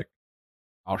poetic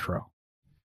outro.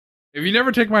 If you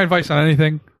never take my advice on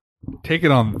anything, take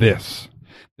it on this.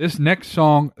 This next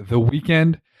song, The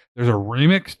Weeknd, there's a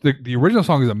remix. The original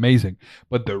song is amazing,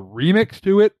 but the remix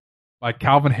to it by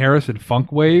Calvin Harris and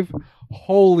Funk Wave,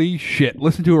 holy shit.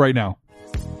 Listen to it right now.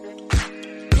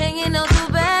 Hanging out the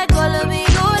back, all of me,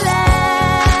 you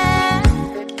laugh.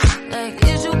 Like,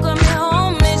 is you coming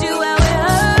home? Is you out with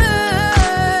her?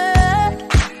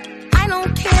 I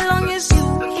don't care long as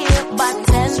you here by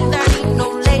 10:30,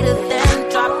 no later than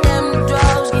drop them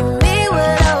drugs, give me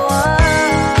what I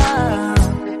want.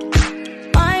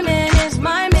 My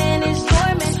man is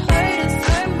your man, her is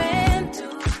her man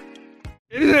too.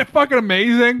 Isn't it fucking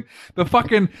amazing? The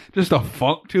fucking, just a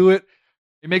funk to it.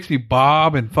 It makes me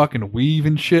bob and fucking weave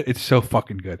and shit. It's so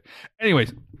fucking good.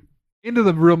 Anyways, into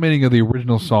the real meaning of the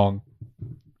original song.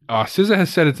 SZA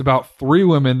has said it's about 3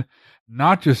 women,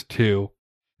 not just 2.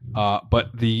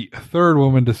 But the third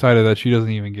woman decided that she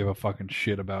doesn't even give a fucking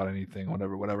shit about anything,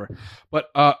 whatever. But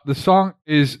the song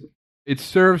it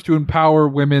serves to empower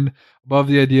women above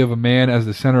the idea of a man as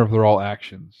the center of all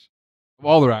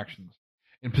their actions.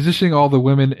 In positioning all the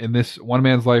women in this one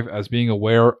man's life as being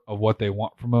aware of what they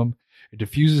want from him, it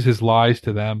diffuses his lies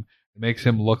to them and makes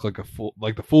him look like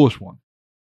the foolish one.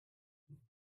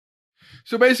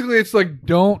 So basically, it's like,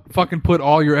 don't fucking put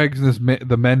all your eggs in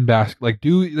the men basket. Like,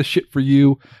 do the shit for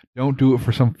you. Don't do it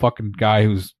for some fucking guy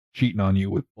who's cheating on you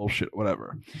with bullshit,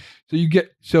 whatever.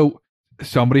 So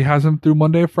somebody has him through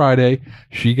Monday or Friday.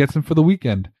 She gets him for the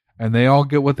weekend, and they all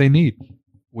get what they need,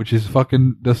 which is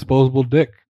fucking disposable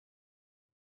dick.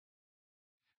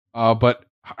 But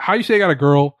how you say I got a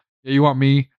girl? Yeah, you want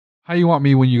me? How you want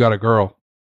me when you got a girl?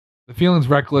 The feeling's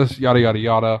reckless, yada, yada,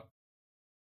 yada.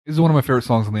 This is one of my favorite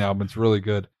songs on the album. It's really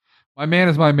good. My man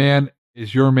is my man,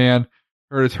 is your man.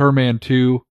 Her is her man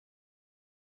too.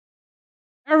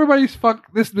 Everybody's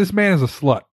this man is a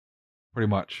slut, pretty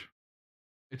much.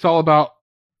 It's all about,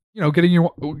 getting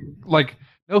your, like,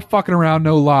 no fucking around,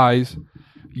 no lies.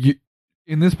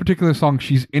 In this particular song,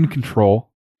 she's in control,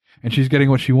 and she's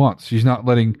getting what she wants. She's not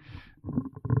letting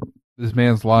this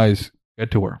man's lies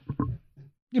get to her.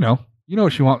 You know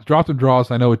what she wants. Drop the draws.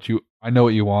 I know what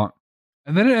you want.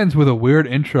 And then it ends with a weird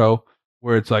intro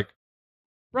where it's like,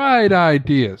 bright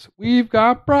ideas. We've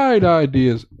got bright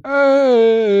ideas.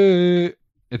 Hey.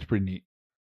 It's pretty neat.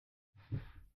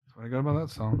 That's what I got about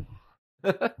that song.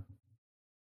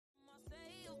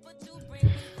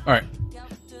 All right.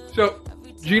 So,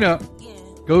 Gina,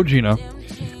 Go Gina,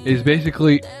 is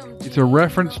basically, it's a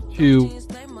reference to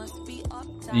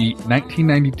the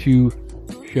 1992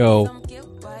 show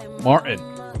Martin.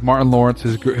 Martin Lawrence,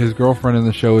 his girlfriend in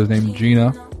the show is named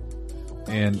Gina,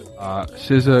 and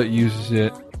SZA uses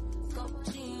it.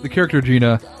 The character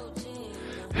Gina,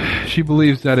 she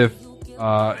believes that if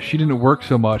she didn't work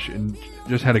so much and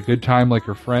just had a good time like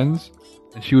her friends,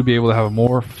 and she would be able to have a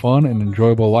more fun and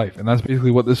enjoyable life. And that's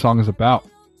basically what this song is about.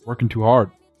 Working too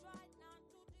hard.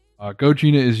 Go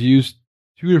Gina is used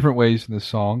two different ways in this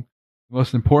song. The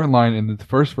most important line in the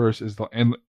first verse is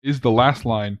the last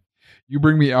line. You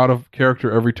bring me out of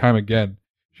character every time again.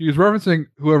 She is referencing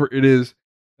whoever it is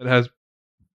that has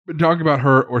been talking about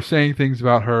her or saying things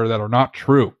about her that are not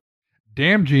true.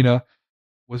 Damn Gina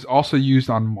was also used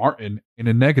on Martin in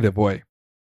a negative way.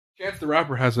 Chance the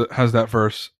Rapper has that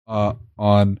verse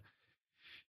on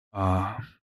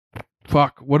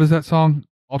fuck, what is that song?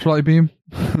 Ultralight Beam?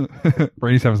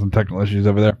 Brady's having some technical issues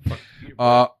over there.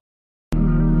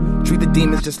 Treat the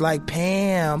demons just like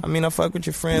Pam. I mean, I fuck with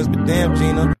your friends, but damn,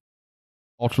 Gina.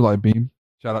 Ultralight Beam.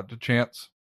 Shout out to Chance.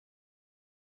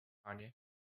 Kanye.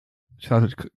 Shout out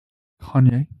to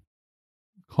Kanye.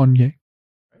 Kanye.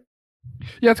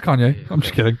 Yeah, it's Kanye. Yeah, I'm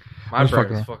just kidding. I My was brain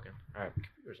fucking is around. fucking. All right.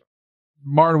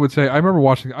 Martin would say, I remember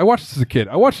I watched this as a kid.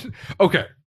 Okay.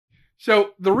 So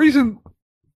the reason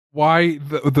why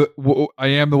I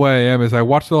am the way I am is I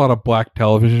watched a lot of black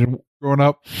television growing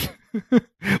up.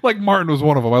 Like Martin was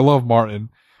one of them. I love Martin.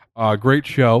 Great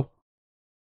show.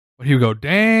 But he would go,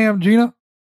 damn, Gina.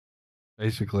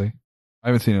 Basically. I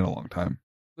haven't seen it in a long time.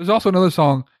 There's also another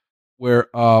song where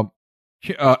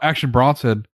Action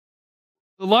Bronson,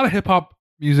 a lot of hip hop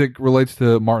music relates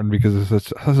to Martin because it's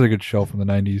such a good show from the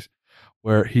 90s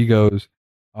where he goes,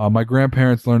 my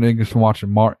grandparents learned English from watching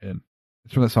Martin.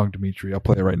 It's from that song Dimitri. I'll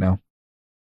play it right now.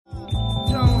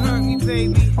 Don't hurt me,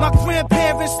 baby. My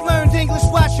grandparents learned English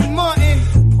watching Martin.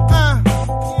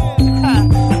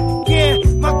 Yeah,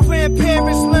 my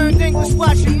grandparents learned English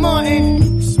watching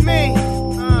Martin. It's me.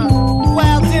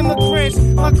 Wild immigrants.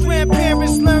 My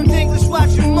grandparents learned English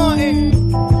watching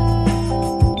Martin.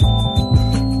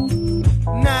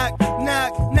 Knock,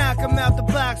 knock, knock 'em out the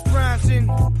box, Bronson.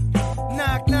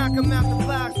 Knock, knock 'em out the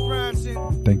box,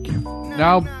 Bronson. Thank you.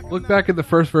 Now, look back at the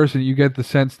first verse and you get the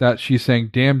sense that she's saying,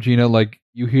 damn, Gina, like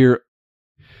you hear,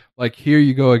 like, here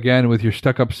you go again with your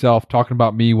stuck up self talking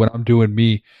about me when I'm doing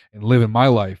me and living my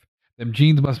life. Them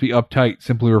jeans must be uptight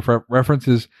simply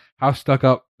references how stuck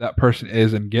up that person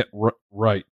is and get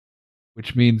right,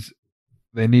 which means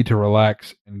they need to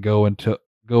relax and go until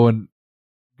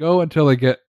they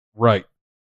get right.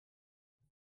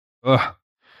 Ugh.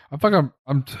 I'm a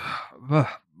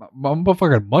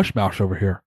fucking mush mouth over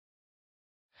here.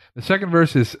 The second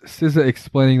verse is SZA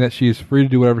explaining that she is free to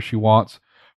do whatever she wants.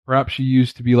 Perhaps she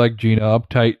used to be like Gina,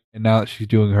 uptight, and now that she's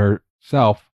doing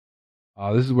herself.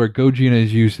 This is where Go Gina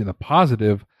is used in the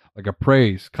positive, like a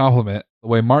praise, compliment, the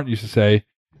way Martin used to say,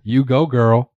 you go,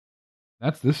 girl.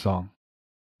 That's this song,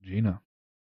 Gina.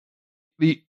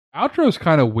 The outro is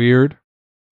kind of weird,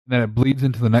 and then it bleeds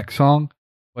into the next song,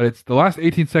 but it's the last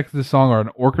 18 seconds of the song are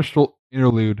an orchestral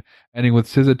interlude, ending with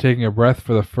SZA taking a breath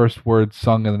for the first words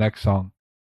sung in the next song.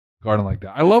 Garden like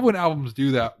that. I love when albums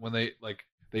do that when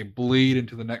they bleed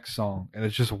into the next song and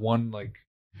it's just one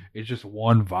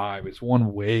vibe, it's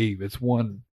one wave, it's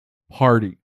one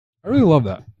party. I really love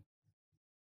that.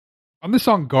 On this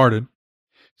song Garden,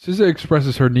 SZA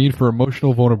expresses her need for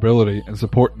emotional vulnerability and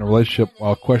support in a relationship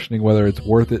while questioning whether it's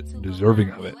worth it and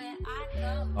deserving of it.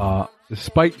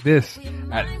 Despite this,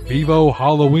 at Vivo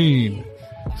Halloween,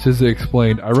 SZA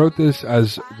explained, I wrote this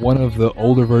as one of the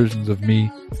older versions of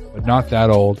me, but not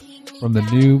that old. From the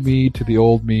new me to the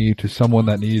old me to someone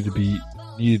that needed to be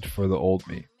needed for the old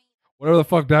me. Whatever the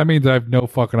fuck that means, I have no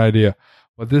fucking idea.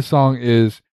 But this song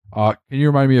is, can you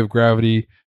remind me of gravity?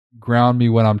 Ground me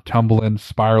when I'm tumbling,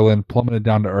 spiraling, plummeting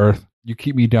down to earth. You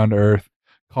keep me down to earth.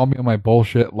 Call me on my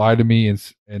bullshit. Lie to me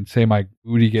and say my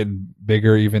booty getting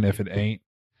bigger even if it ain't.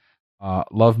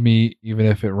 Love me even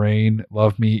if it rain.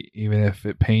 Love me even if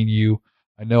it pain you.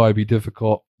 I know I'd be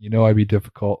difficult. You know I'd be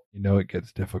difficult. You know it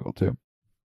gets difficult too.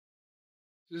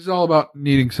 This is all about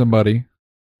needing somebody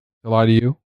to lie to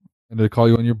you and to call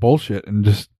you on your bullshit and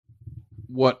just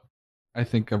what I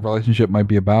think a relationship might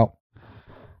be about.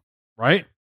 Right?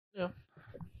 Yeah.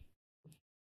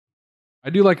 I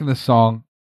do like in this song,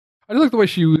 I do like the way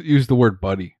she used the word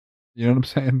buddy. You know what I'm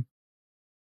saying?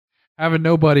 Having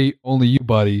nobody, only you,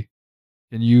 buddy.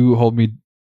 Can you hold me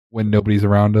when nobody's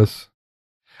around us?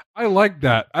 I like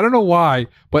that. I don't know why,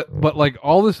 but like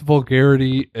all this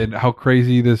vulgarity and how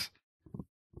crazy this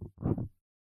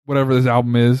whatever this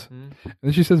album is. And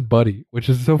then she says buddy, which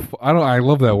is so I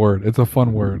love that word. It's a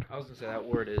fun word. I was gonna say that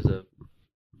word is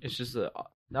it's just a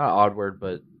not an odd word,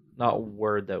 but not a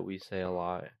word that we say a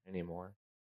lot anymore,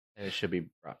 and it should be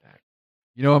brought back.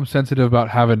 You know, I'm sensitive about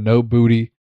having no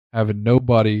booty, having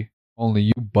nobody, only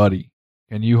you, buddy.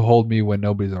 Can you hold me when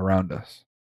nobody's around us?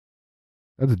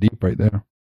 That's deep right there.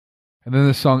 And then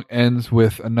the song ends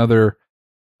with another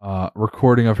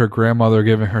recording of her grandmother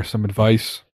giving her some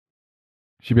advice.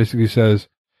 She basically says,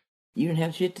 You didn't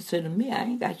have shit to say to me. I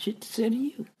ain't got shit to say to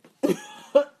you.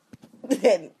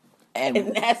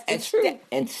 And that's the truth.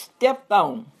 And stepped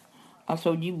on.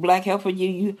 So you black heifer,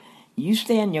 you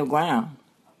stand your ground.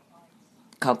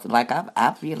 Cause like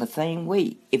I feel the same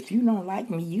way. If you don't like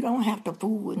me, you don't have to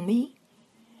fool with me.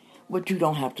 But you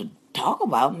don't have to talk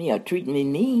about me or treat me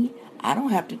mean. I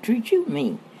don't have to treat you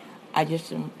mean. I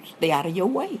just stay out of your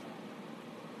way.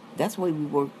 That's the way we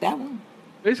work that one.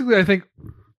 basically, I think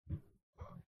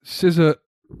SZA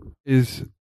is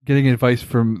getting advice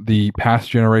from the past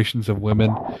generations of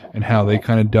women and how they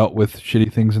kind of dealt with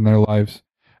shitty things in their lives.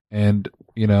 And,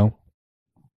 you know,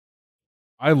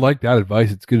 I like that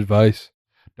advice. It's good advice.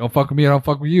 Don't fuck with me, I don't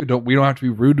fuck with you. We don't have to be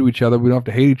rude to each other. We don't have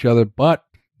to hate each other, but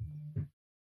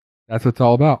that's what it's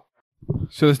all about.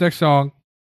 So this next song,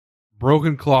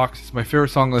 Broken Clocks, is my favorite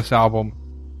song on this album.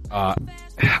 A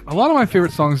lot of my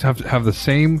favorite songs have the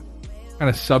same kind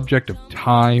of subject of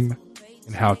time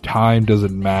and how time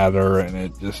doesn't matter, and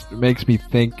it just makes me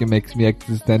think, it makes me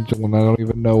existential, and I don't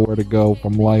even know where to go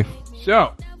from life.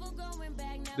 So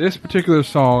this particular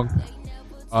song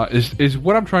is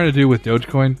what I'm trying to do with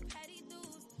Dogecoin.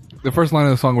 The first line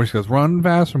of the song where she goes, run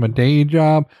fast from a day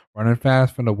job, running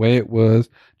fast from the way it was,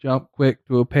 jump quick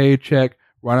to a paycheck,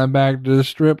 running back to the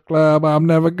strip club, I'm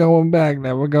never going back,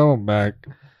 never going back.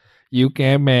 You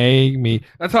can't make me.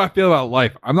 That's how I feel about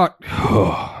life. I'm not...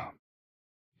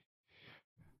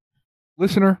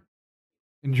 Listener,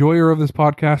 enjoyer of this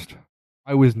podcast,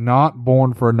 I was not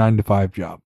born for a 9-to-5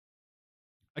 job.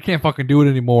 I can't fucking do it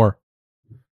anymore.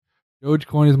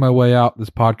 Dogecoin is my way out,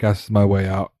 this podcast is my way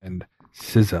out, and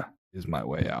SZA is my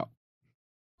way out.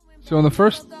 So in the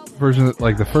first version,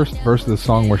 like the first verse of the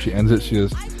song where she ends it, she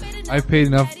goes, I've paid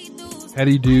enough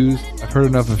petty dues, I've heard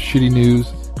enough of shitty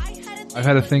news, I've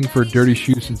had a thing for dirty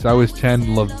shoes since I was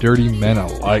 10, love dirty men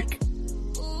alike.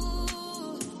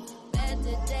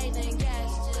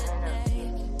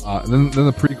 Then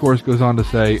the pre-chorus goes on to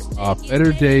say,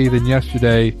 better day than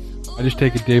yesterday, I just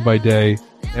take it day by day,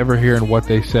 never hearing what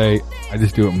they say, I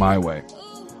just do it my way.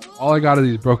 All I got are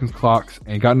these broken clocks,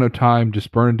 ain't got no time,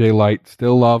 just burning daylight,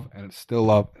 still love, and it's still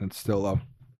love, and it's still love.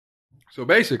 So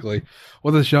basically,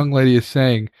 what this young lady is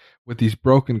saying with these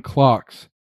broken clocks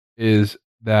is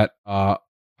that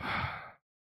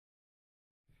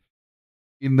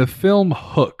in the film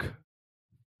Hook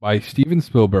by Steven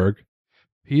Spielberg,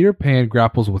 Peter Pan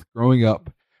grapples with growing up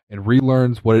and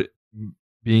relearns what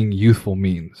being youthful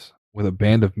means with a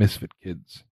band of misfit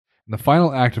kids. In the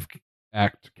final act,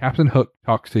 Captain Hook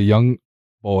talks to a young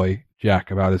boy,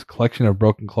 Jack, about his collection of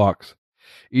broken clocks.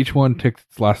 Each one ticks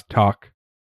its last talk,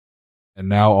 and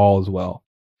now all is well.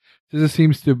 SZA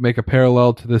seems to make a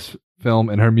parallel to this film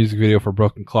in her music video for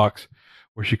Broken Clocks,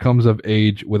 where she comes of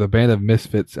age with a band of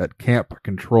misfits at Camp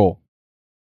Control,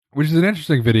 which is an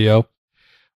interesting video,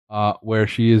 where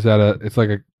she is at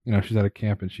she's at a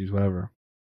camp and she's whatever.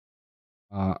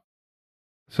 A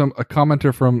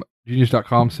commenter from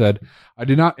Genius.com said, I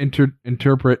did not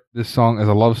interpret this song as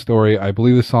a love story. I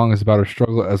believe the song is about her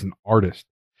struggle as an artist.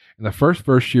 In the first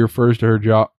verse, she refers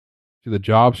to the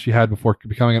jobs she had before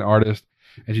becoming an artist,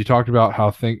 and she talked about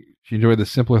how she enjoyed the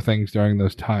simpler things during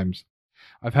those times.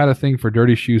 I've had a thing for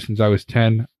dirty shoes since I was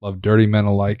 10, love dirty men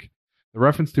alike. The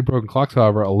reference to broken clocks,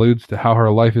 however, alludes to how her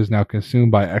life is now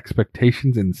consumed by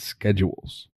expectations and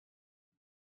schedules.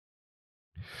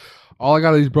 All I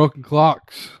got are these broken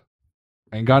clocks.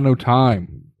 I ain't got no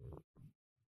time.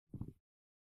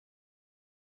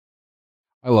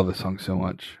 I love this song so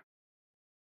much.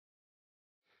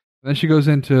 And then she goes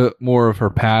into more of her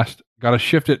past. Got to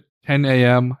shift at 10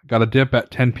 a.m. Got to dip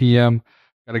at 10 p.m.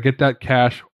 Got to get that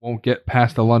cash. Won't get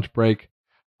past the lunch break.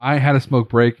 I ain't had a smoke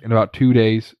break in about 2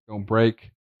 days. Don't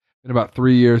break. Been about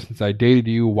 3 years since I dated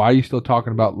you. Why are you still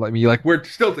talking about me? Like, we're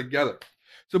still together.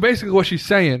 So basically what she's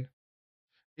saying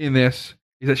in this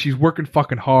is that she's working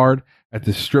fucking hard at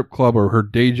this strip club or her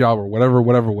day job or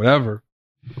whatever.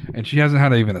 And she hasn't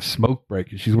had even a smoke break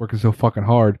and she's working so fucking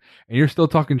hard. And you're still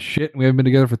talking shit and we haven't been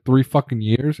together for 3 fucking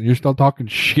years and you're still talking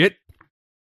shit?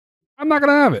 I'm not going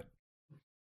to have it.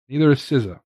 Neither is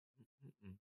SZA.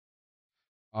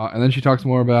 And then she talks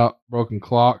more about broken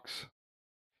clocks.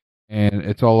 And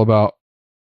it's all about,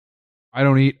 I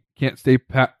don't eat, can't sleep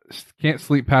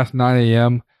past 9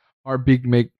 a.m. Heartbeat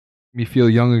make me feel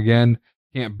young again.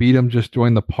 Can't beat 'em, just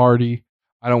join the party.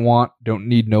 I don't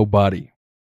need nobody.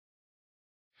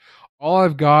 All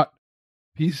I've got,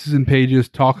 pieces and pages,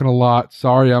 talking a lot.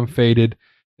 Sorry I'm faded.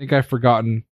 Think I've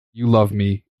forgotten. You love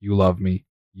me. You love me.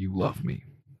 You love me.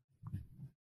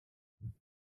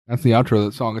 That's the outro of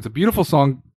that song. It's a beautiful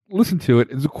song. Listen to it.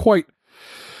 It's quite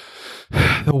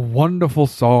The wonderful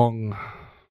song.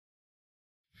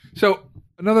 So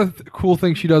another cool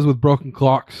thing she does with Broken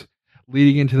Clocks,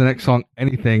 leading into the next song,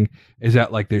 Anything, is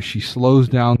that like she slows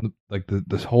down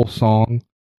this whole song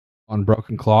on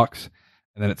Broken Clocks,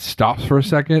 and then it stops for a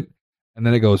second, and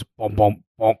then it goes bump bump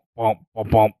bump bump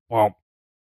bump bump bump.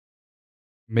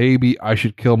 Maybe I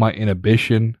should kill my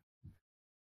inhibition.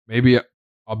 Maybe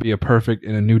I'll be a perfect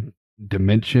in a new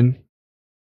dimension.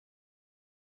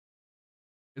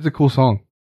 It's a cool song.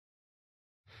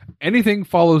 Anything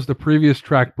follows the previous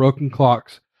track, Broken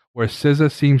Clocks, where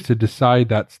SZA seems to decide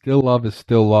that still love is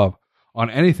still love. On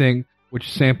Anything,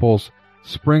 which samples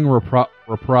Spring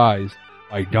Reprise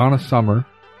by Donna Summer,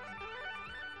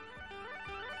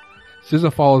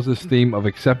 SZA follows this theme of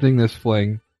accepting this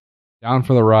fling, down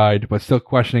for the ride, but still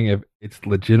questioning if its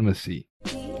legitimacy.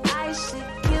 I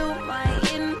should kill my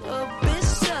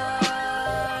inhibition.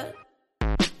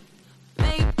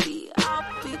 Maybe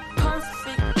I'll be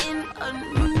perfect in a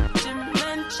new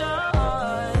dimension.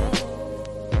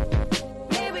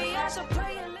 Maybe I should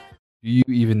pray a little. Do you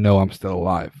even know I'm still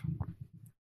alive?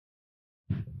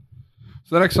 So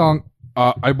the next song,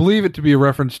 I believe it to be a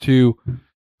reference to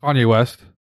Kanye West.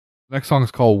 The next song is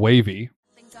called Wavy.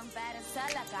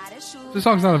 This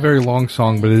song's not a very long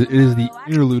song, but it is the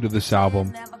interlude of this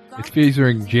album. It's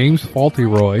featuring James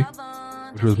Fauntleroy,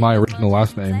 which was my original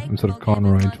last name instead of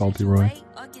Conroy and Fauntleroy.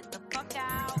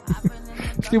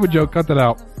 Stupid joke, cut that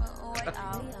out.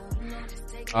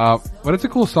 But it's a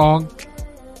cool song.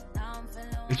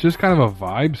 It's just kind of a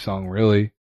vibe song,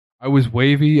 really. I was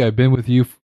wavy. I've been with you.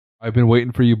 I've been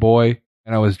waiting for you, boy.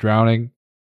 And I was drowning.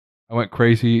 I went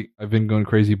crazy. I've been going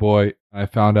crazy, boy. And I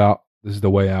found out this is the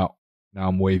way out. Now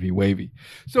I'm wavy, wavy.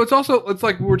 So it's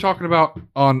like we were talking about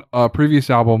on a previous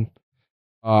album,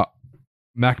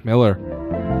 Mac Miller.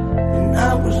 And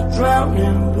I was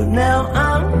drowning, but now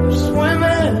I'm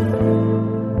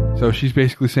swimming. So she's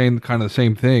basically saying kind of the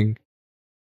same thing.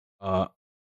 I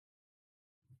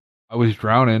was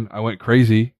drowning. I went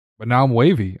crazy, but now I'm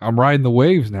wavy. I'm riding the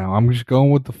waves now. I'm just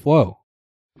going with the flow.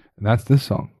 And that's this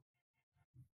song.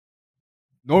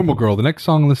 Normal Girl, the next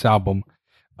song on this album.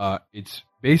 It's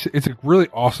a really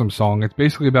awesome song. It's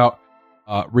basically about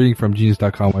reading from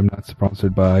Genius.com. I'm not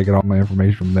sponsored, but I get all my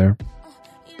information from there.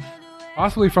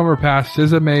 Possibly from her past,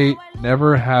 SZA may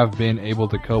never have been able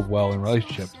to cope well in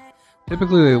relationships.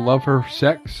 Typically, they love her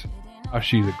sex, how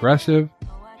she's aggressive,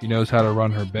 she knows how to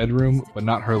run her bedroom, but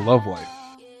not her love life.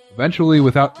 Eventually,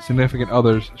 without significant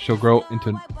others, she'll grow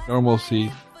into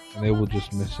normalcy, and they will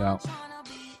just miss out.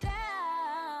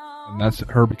 And that's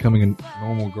her becoming a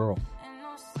normal girl.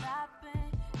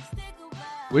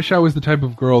 Wish I was the type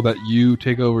of girl that you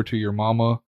take over to your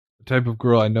mama. The type of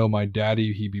girl I know my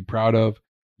daddy, he'd be proud of.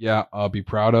 Yeah, I'll be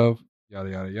proud of.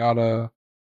 Yada, yada, yada.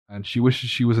 And she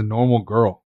wishes she was a normal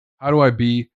girl. How do I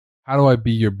be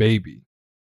your baby?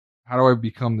 How do I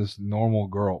become this normal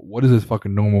girl? What is this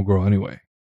fucking normal girl anyway?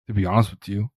 To be honest with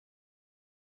you.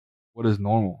 What is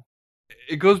normal?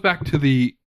 It goes back to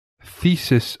the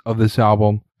thesis of this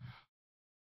album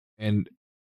and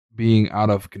being out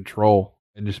of control.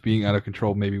 And just being out of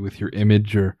control maybe with your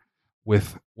image or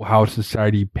with how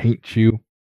society paints you.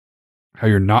 How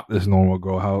you're not this normal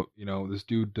girl. How, this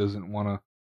dude doesn't want to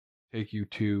take you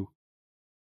to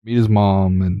meet his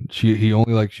mom. And he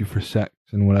only likes you for sex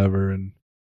and whatever. And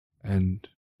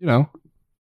you know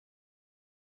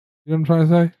what I'm trying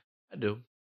to say? I do.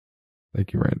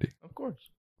 Thank you, Randy. Of course.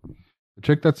 But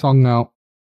check that song out.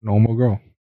 Normal Girl.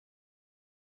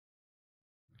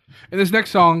 In this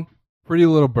next song, Pretty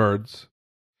Little Birds,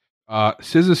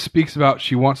 SZA speaks about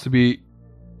she wants to be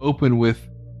open with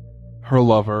her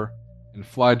lover and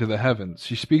fly to the heavens.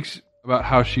 She speaks about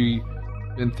how she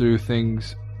been through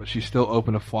things, but she's still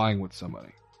open to flying with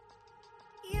somebody.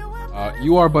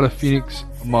 You are but a phoenix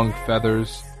among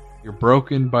feathers. You're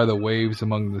broken by the waves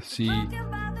among the sea.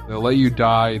 They'll let you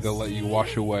die, they'll let you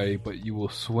wash away, but you will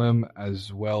swim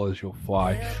as well as you'll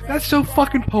fly. That's so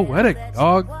fucking poetic,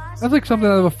 dog. That's like something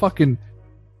out of a fucking,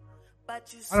 I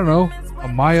don't know, a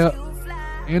Maya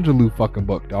Angelou fucking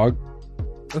book, dog.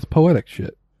 That's poetic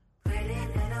shit.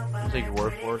 I'll take your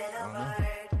word for it. I don't know.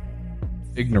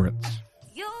 Ignorance.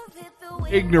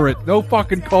 Ignorant. No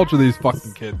fucking culture, these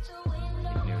fucking kids.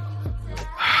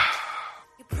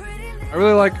 I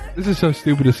really like, this is so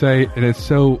stupid to say, and it's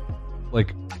so,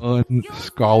 like,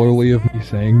 unscholarly of me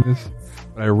saying this,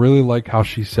 but I really like how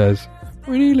she says,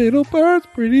 pretty little birds,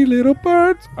 pretty little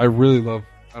birds. I really love,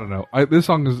 I don't know. This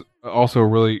song is also a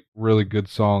really, really good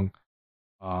song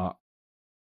on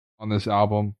this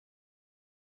album.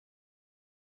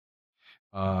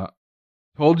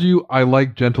 Told you I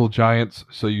like gentle giants,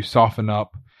 so you soften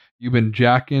up. You've been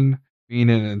jacking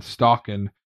fiending and stalking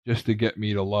just to get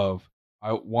me to love.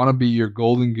 I want to be your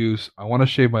golden goose. I want to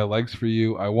shave my legs for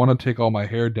you. I want to take all my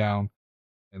hair down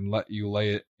and let you lay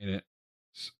it in it.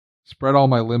 Spread all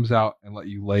my limbs out and let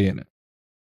you lay in it.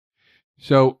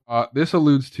 So this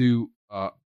alludes to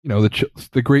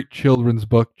the great children's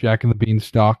book Jack and the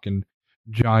Beanstalk and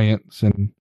giants,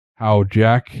 and how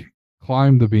Jack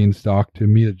climbed the beanstalk to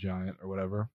meet a giant or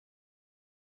whatever.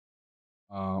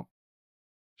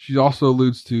 She also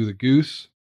alludes to the goose.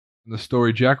 In the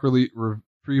story, Jack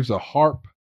retrieves a harp,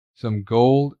 some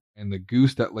gold, and the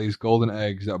goose that lays golden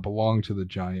eggs that belong to the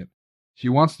giant. She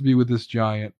wants to be with this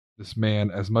giant, this man,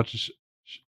 as much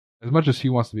as he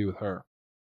wants to be with her.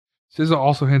 SZA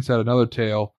also hints at another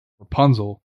tale,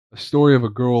 Rapunzel, a story of a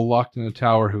girl locked in a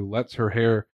tower who lets her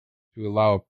hair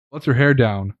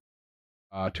down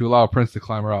to allow a prince to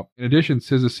climb her up. In addition,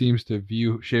 SZA seems to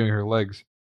view shaving her legs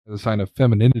as a sign of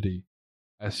femininity,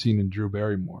 as seen in Drew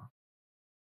Barrymore,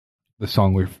 the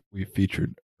song we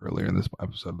featured earlier in this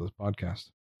episode of this podcast.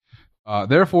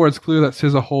 Therefore, it's clear that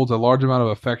SZA holds a large amount of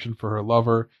affection for her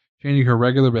lover, changing her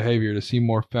regular behavior to seem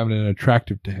more feminine and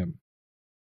attractive to him.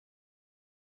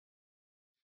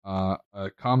 A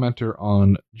commenter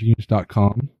on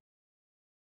Genius.com.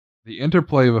 The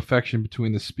interplay of affection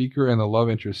between the speaker and the love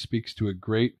interest speaks to a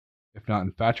great, if not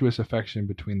infatuous, affection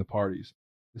between the parties.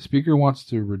 The speaker wants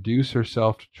to reduce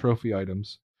herself to trophy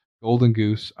items, golden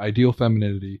goose, ideal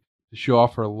femininity, to show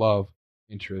off her love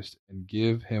interest and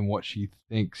give him what she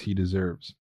thinks he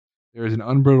deserves. There is an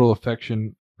unbridled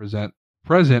affection present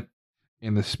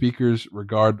in the speaker's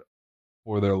regard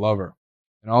for their lover,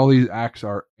 and all these acts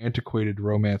are antiquated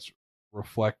romance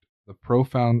reflect the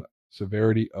profound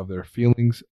severity of their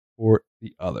feelings for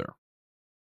the other.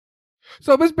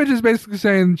 So this bitch is basically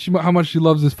saying how much she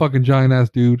loves this fucking giant ass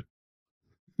dude.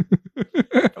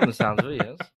 From the sounds of it,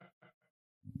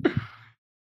 yes.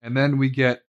 And then we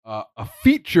get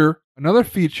another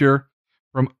feature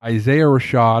from Isaiah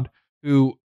Rashad,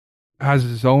 who has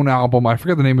his own album. I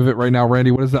forget the name of it right now.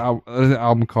 Randy, what is the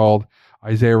album called?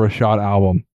 Isaiah Rashad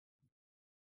album.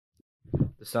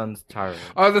 The Sun's Tyrant.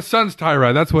 The Sun's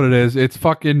Tyrant. That's what it is. It's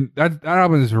fucking that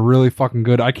album is really fucking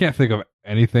good. I can't think of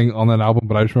anything on that album,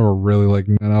 but I just remember really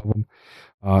liking that album.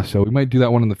 So we might do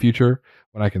that one in the future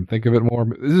when I can think of it more.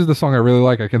 This is the song I really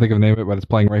like. I can't think of the name of it, but it's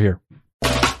playing right here.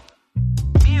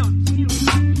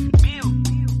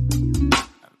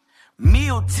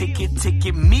 Meal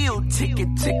ticket,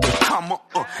 come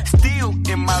up. Still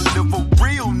in my liver,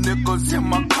 real niggas in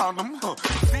my condom.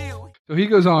 So he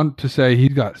goes on to say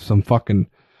he's got some fucking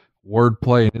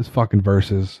wordplay in his fucking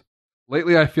verses.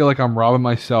 Lately, I feel like I'm robbing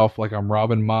myself, like I'm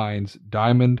robbing minds.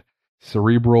 Diamond,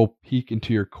 cerebral, peek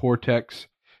into your cortex.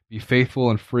 Be faithful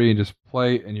and free and just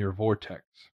play in your vortex.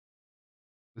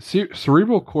 The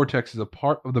cerebral cortex is a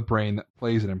part of the brain that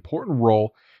plays an important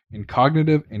role in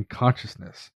cognitive and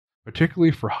consciousness,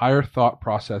 particularly for higher thought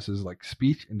processes like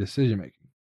speech and decision making.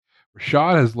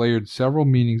 Rashad has layered several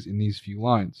meanings in these few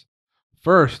lines.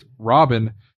 First,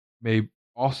 robin may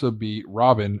also be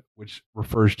robin, which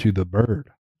refers to the bird,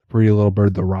 the pretty little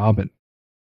bird, the robin.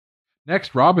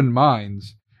 Next, robin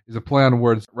minds is a play on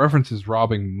words that references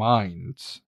robbing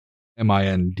minds,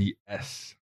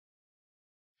 M-I-N-D-S.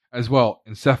 As well,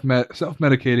 in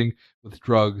self-medicating with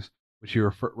drugs, which he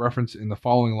referenced in the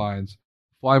following lines,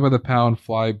 fly by the pound,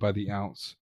 fly by the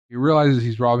ounce. He realizes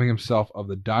he's robbing himself of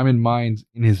the diamond mines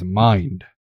in his mind,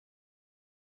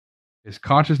 his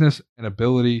consciousness and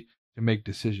ability to make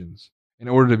decisions, in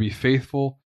order to be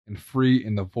faithful and free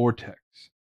in the vortex,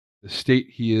 the state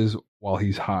he is while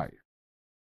he's high.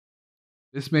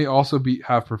 This may also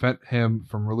have prevent him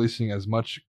from releasing as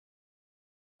much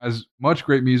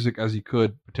great music as he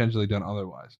could potentially done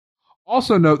otherwise.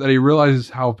 Also note that he realizes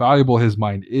how valuable his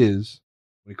mind is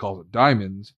when he calls it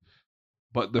diamonds,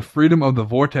 but the freedom of the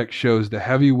vortex shows the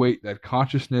heavy weight that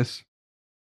consciousness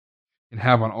can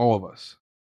have on all of us.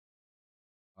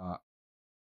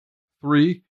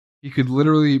 3, he could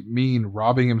literally mean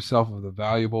robbing himself of the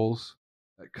valuables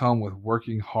that come with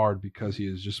working hard because he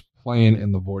is just playing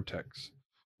in the vortex.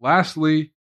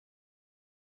 Lastly,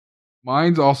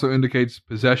 minds also indicates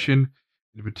possession.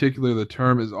 In particular, the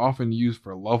term is often used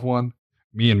for a loved one,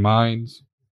 me and mines.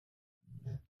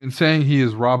 In saying he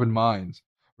is robbing minds,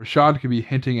 Rashad could be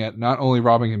hinting at not only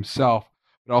robbing himself,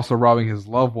 but also robbing his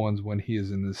loved ones when he is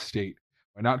in this state,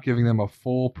 by not giving them a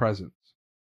full presence,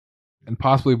 and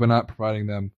possibly by not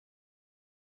providing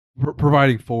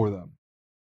for them.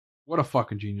 What a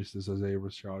fucking genius this Isaiah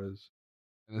Rashad is.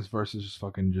 And this verse is just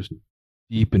fucking just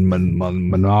deep and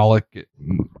monolic.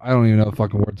 I don't even know the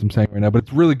fucking words I'm saying right now, but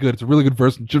it's really good. It's a really good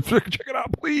verse. Just check it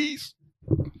out, please.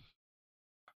 And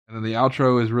then the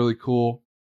outro is really cool.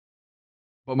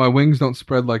 but my wings don't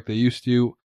spread like they used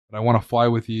to. But I want to fly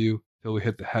with you till we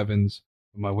hit the heavens.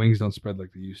 But my wings don't spread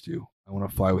like they used to. I want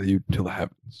to fly with you till the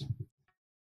heavens.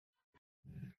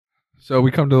 So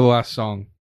we come to the last song,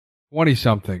 20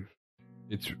 something.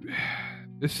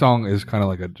 This song is kind of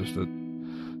like just a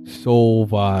soul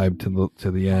vibe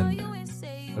to the end.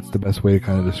 That's the best way to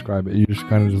kind of describe it. You just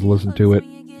kind of just listen to it.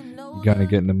 You kind of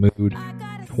get in the mood.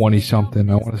 20 something.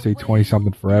 I want to say 20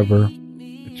 something forever.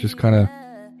 It's just kind of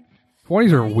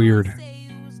 20s are weird.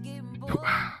 Okay,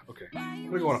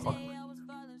 what do you want to fuck with?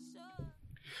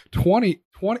 20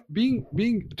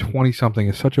 being 20 something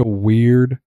is such a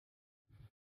weird.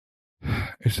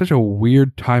 It's such a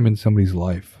weird time in somebody's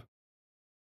life,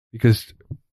 because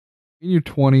in your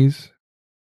 20s,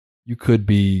 you could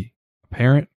be a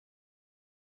parent,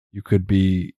 you could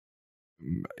be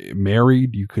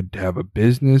married, you could have a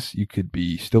business, you could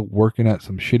be still working at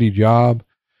some shitty job,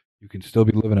 you can still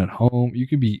be living at home, you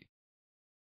could be.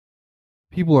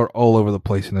 People are all over the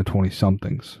place in their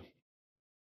 20-somethings,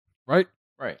 right?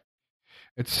 Right.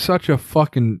 It's such a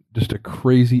fucking just a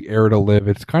crazy era to live.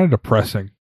 It's kind of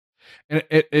depressing. And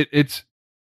it's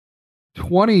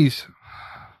 20s.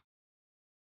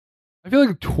 I feel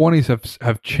like the 20s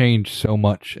have changed so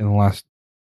much in the last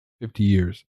 50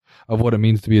 years of what it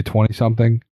means to be a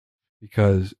 20-something,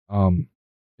 because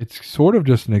it's sort of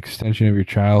just an extension of your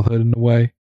childhood in a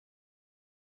way.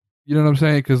 You know what I'm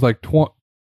saying? Because like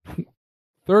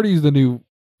 30 is the new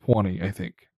 20, I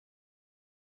think.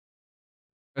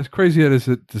 As crazy as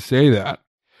it is to say that,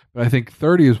 but I think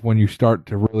 30 is when you start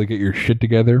to really get your shit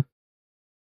together.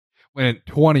 When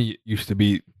 20 used to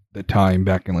be the time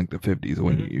back in like the 50s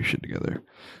when you get your shit together.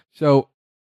 So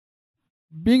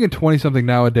being a 20-something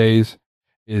nowadays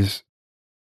is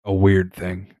a weird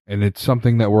thing, and it's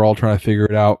something that we're all trying to figure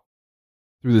it out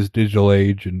through this digital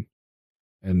age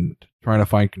and trying to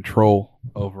find control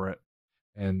over it.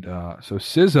 And so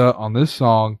SZA on this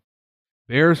song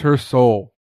bears her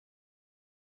soul,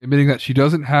 admitting that she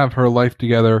doesn't have her life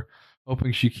together,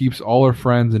 hoping she keeps all her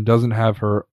friends and doesn't have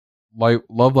her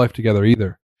love life together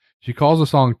either. She calls the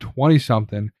song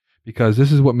 20-something because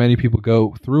this is what many people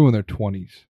go through in their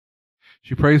 20s.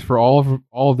 She prays for all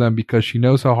of them because she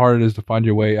knows how hard it is to find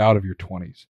your way out of your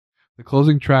 20s. The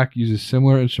closing track uses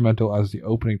similar instrumental as the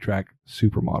opening track,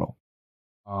 Supermodel.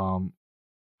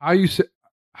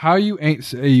 How you ain't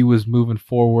say you was moving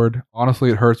forward.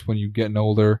 Honestly, it hurts when you getting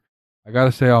older. I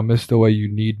gotta say I'll miss the way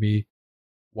you need me.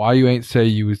 Why you ain't say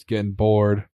you was getting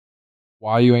bored.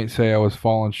 Why you ain't say I was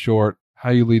falling short. How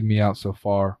you lead me out so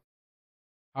far.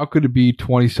 How could it be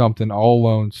 20-something all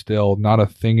alone still, not a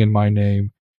thing in my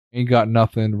name. Ain't got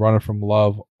nothing, running from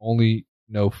love, only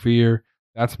no fear.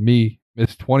 That's me,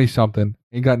 Miss 20-something.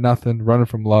 Ain't got nothing, running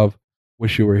from love.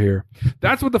 Wish you were here.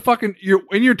 That's what the fucking, you're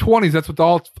in your 20s. That's what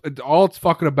all it's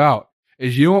fucking about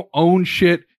is you don't own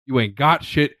shit. You ain't got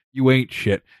shit. You ain't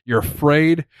shit. You're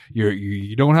afraid.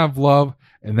 You don't have love.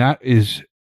 And that is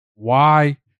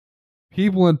why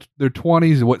people in their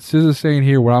 20s, what SZA's saying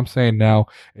here, what I'm saying now,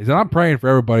 is that I'm praying for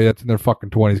everybody that's in their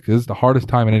fucking 20s, because it's the hardest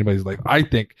time in anybody's life, I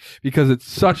think, because it's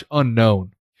such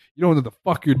unknown. You don't know what the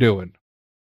fuck you're doing.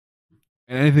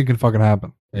 And anything can fucking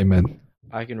happen. Amen.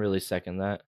 I can really second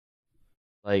that.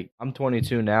 Like, I'm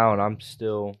 22 now, and I'm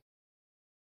still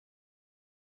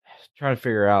trying to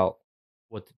figure out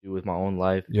what to do with my own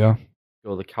life. Yeah.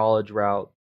 Go the college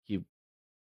route,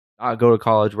 not go to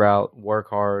college route, work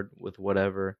hard with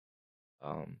whatever.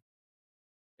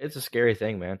 It's a scary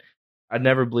thing, man. I'd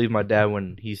never believe my dad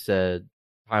when he said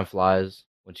time flies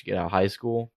once you get out of high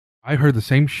school. I heard the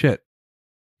same shit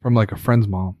from like a friend's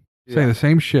mom saying the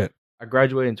same shit. I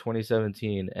graduated in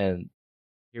 2017, and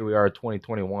here we are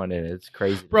 2021, and it's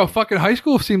crazy. Bro, fucking high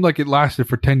school seemed like it lasted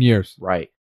for 10 years. Right.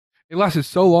 It lasted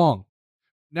so long.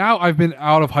 Now I've been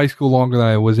out of high school longer than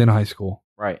I was in high school.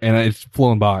 Right. And it's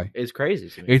flown by. It's crazy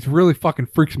to me. It's really fucking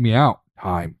freaks me out.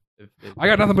 Time. I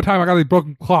got nothing but time. I got these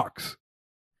broken clocks.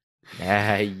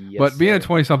 Yes, but being a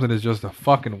 20-something is just the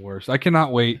fucking worst. I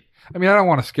cannot wait. I mean, I don't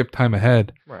want to skip time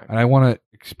ahead. Right. And I want to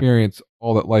experience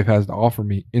all that life has to offer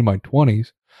me in my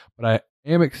 20s. But I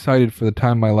am excited for the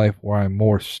time in my life where I'm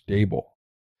more stable.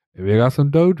 Maybe I got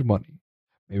some Doge money.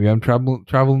 Maybe I'm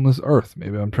traveling this earth.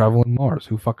 Maybe I'm traveling Mars.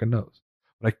 Who fucking knows?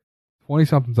 But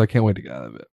 20-somethings, I can't wait to get out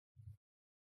of it.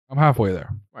 I'm halfway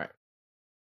there.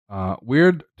 Right.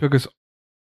 Weird took us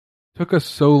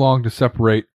so long to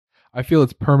separate. I feel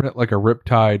it's permanent like a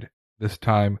riptide this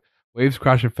time. Waves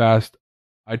crashing fast.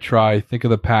 I try. Think of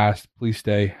the past. Please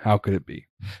stay. How could it be?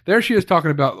 There she is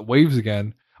talking about waves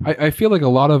again. I feel like a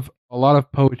lot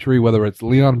of poetry, whether it's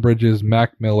Leon Bridges,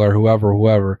 Mac Miller,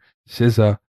 whoever,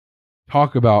 SZA,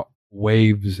 talk about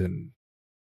waves and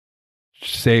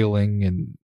sailing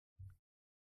and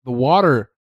the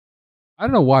water. I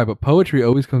don't know why, but poetry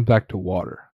always comes back to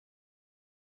water.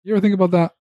 You ever think about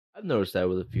that? I've noticed that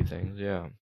with a few things. Yeah.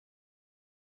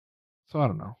 So I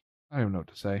don't know. I don't even know what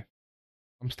to say.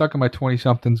 I'm stuck in my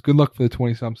 20-somethings. Good luck for the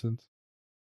 20-somethings.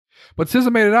 But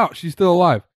SZA made it out. She's still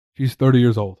alive. She's 30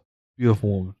 years old. Beautiful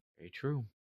woman. Very true.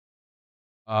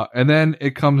 And then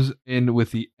it comes in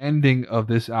with the ending of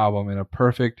this album in a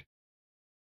perfect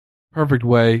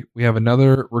way. We have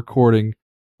another recording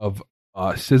of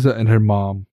SZA and her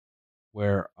mom,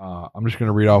 where I'm just going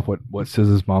to read off what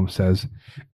SZA's mom says.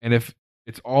 And if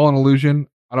it's all an illusion,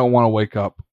 I don't want to wake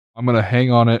up. I'm going to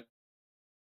hang on it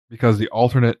because the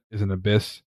alternate is an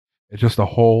abyss. It's just a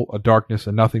hole, a darkness,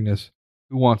 a nothingness.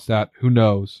 Who wants that? Who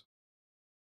knows?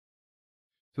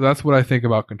 So that's what I think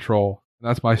about Control. And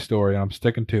that's my story. And I'm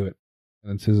sticking to it.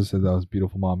 And then SZA said, that was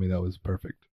beautiful, mommy. That was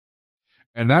perfect.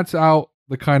 And that's how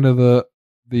the kind of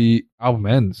the album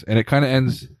ends. And it kind of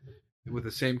ends with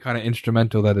the same kind of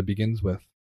instrumental that it begins with.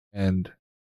 And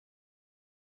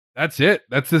that's it.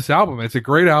 That's this album. It's a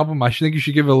great album. I think you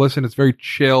should give it a listen. It's very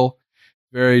chill.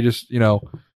 Very just,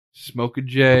 smoke a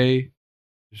J.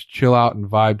 Just chill out and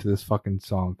vibe to this fucking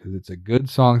song because it's a good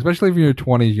song. Especially if you're in your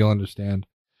 20s, you'll understand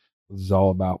what this is all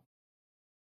about.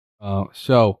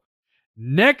 So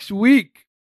next week,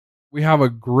 we have a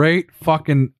great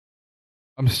fucking...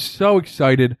 I'm so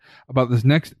excited about this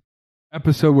next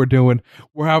episode we're doing.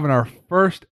 We're having our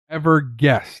first ever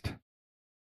guest.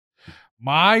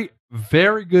 My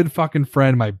very good fucking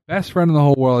friend, my best friend in the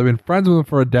whole world. I've been friends with him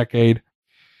for a decade.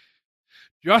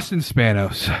 Justin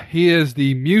Spanos. He is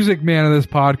the music man of this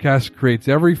podcast. Creates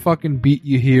every fucking beat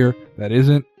you hear that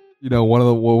isn't, one of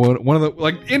the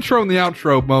like intro and the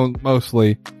outro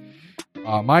mostly.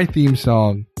 My theme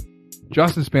song.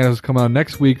 Justin Spanos is coming on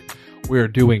next week. We are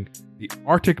doing the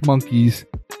Arctic Monkeys,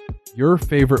 Your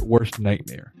Favorite Worst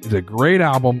Nightmare. It's a great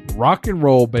album, rock and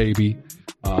roll, baby.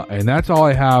 And that's all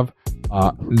I have.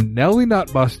 Nelly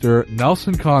Nutbuster,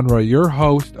 Nelson Conroy, your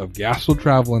host of Gastel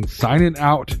Travelin', signing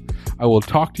out. I will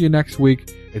talk to you next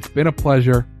week. It's been a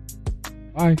pleasure.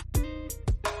 Bye.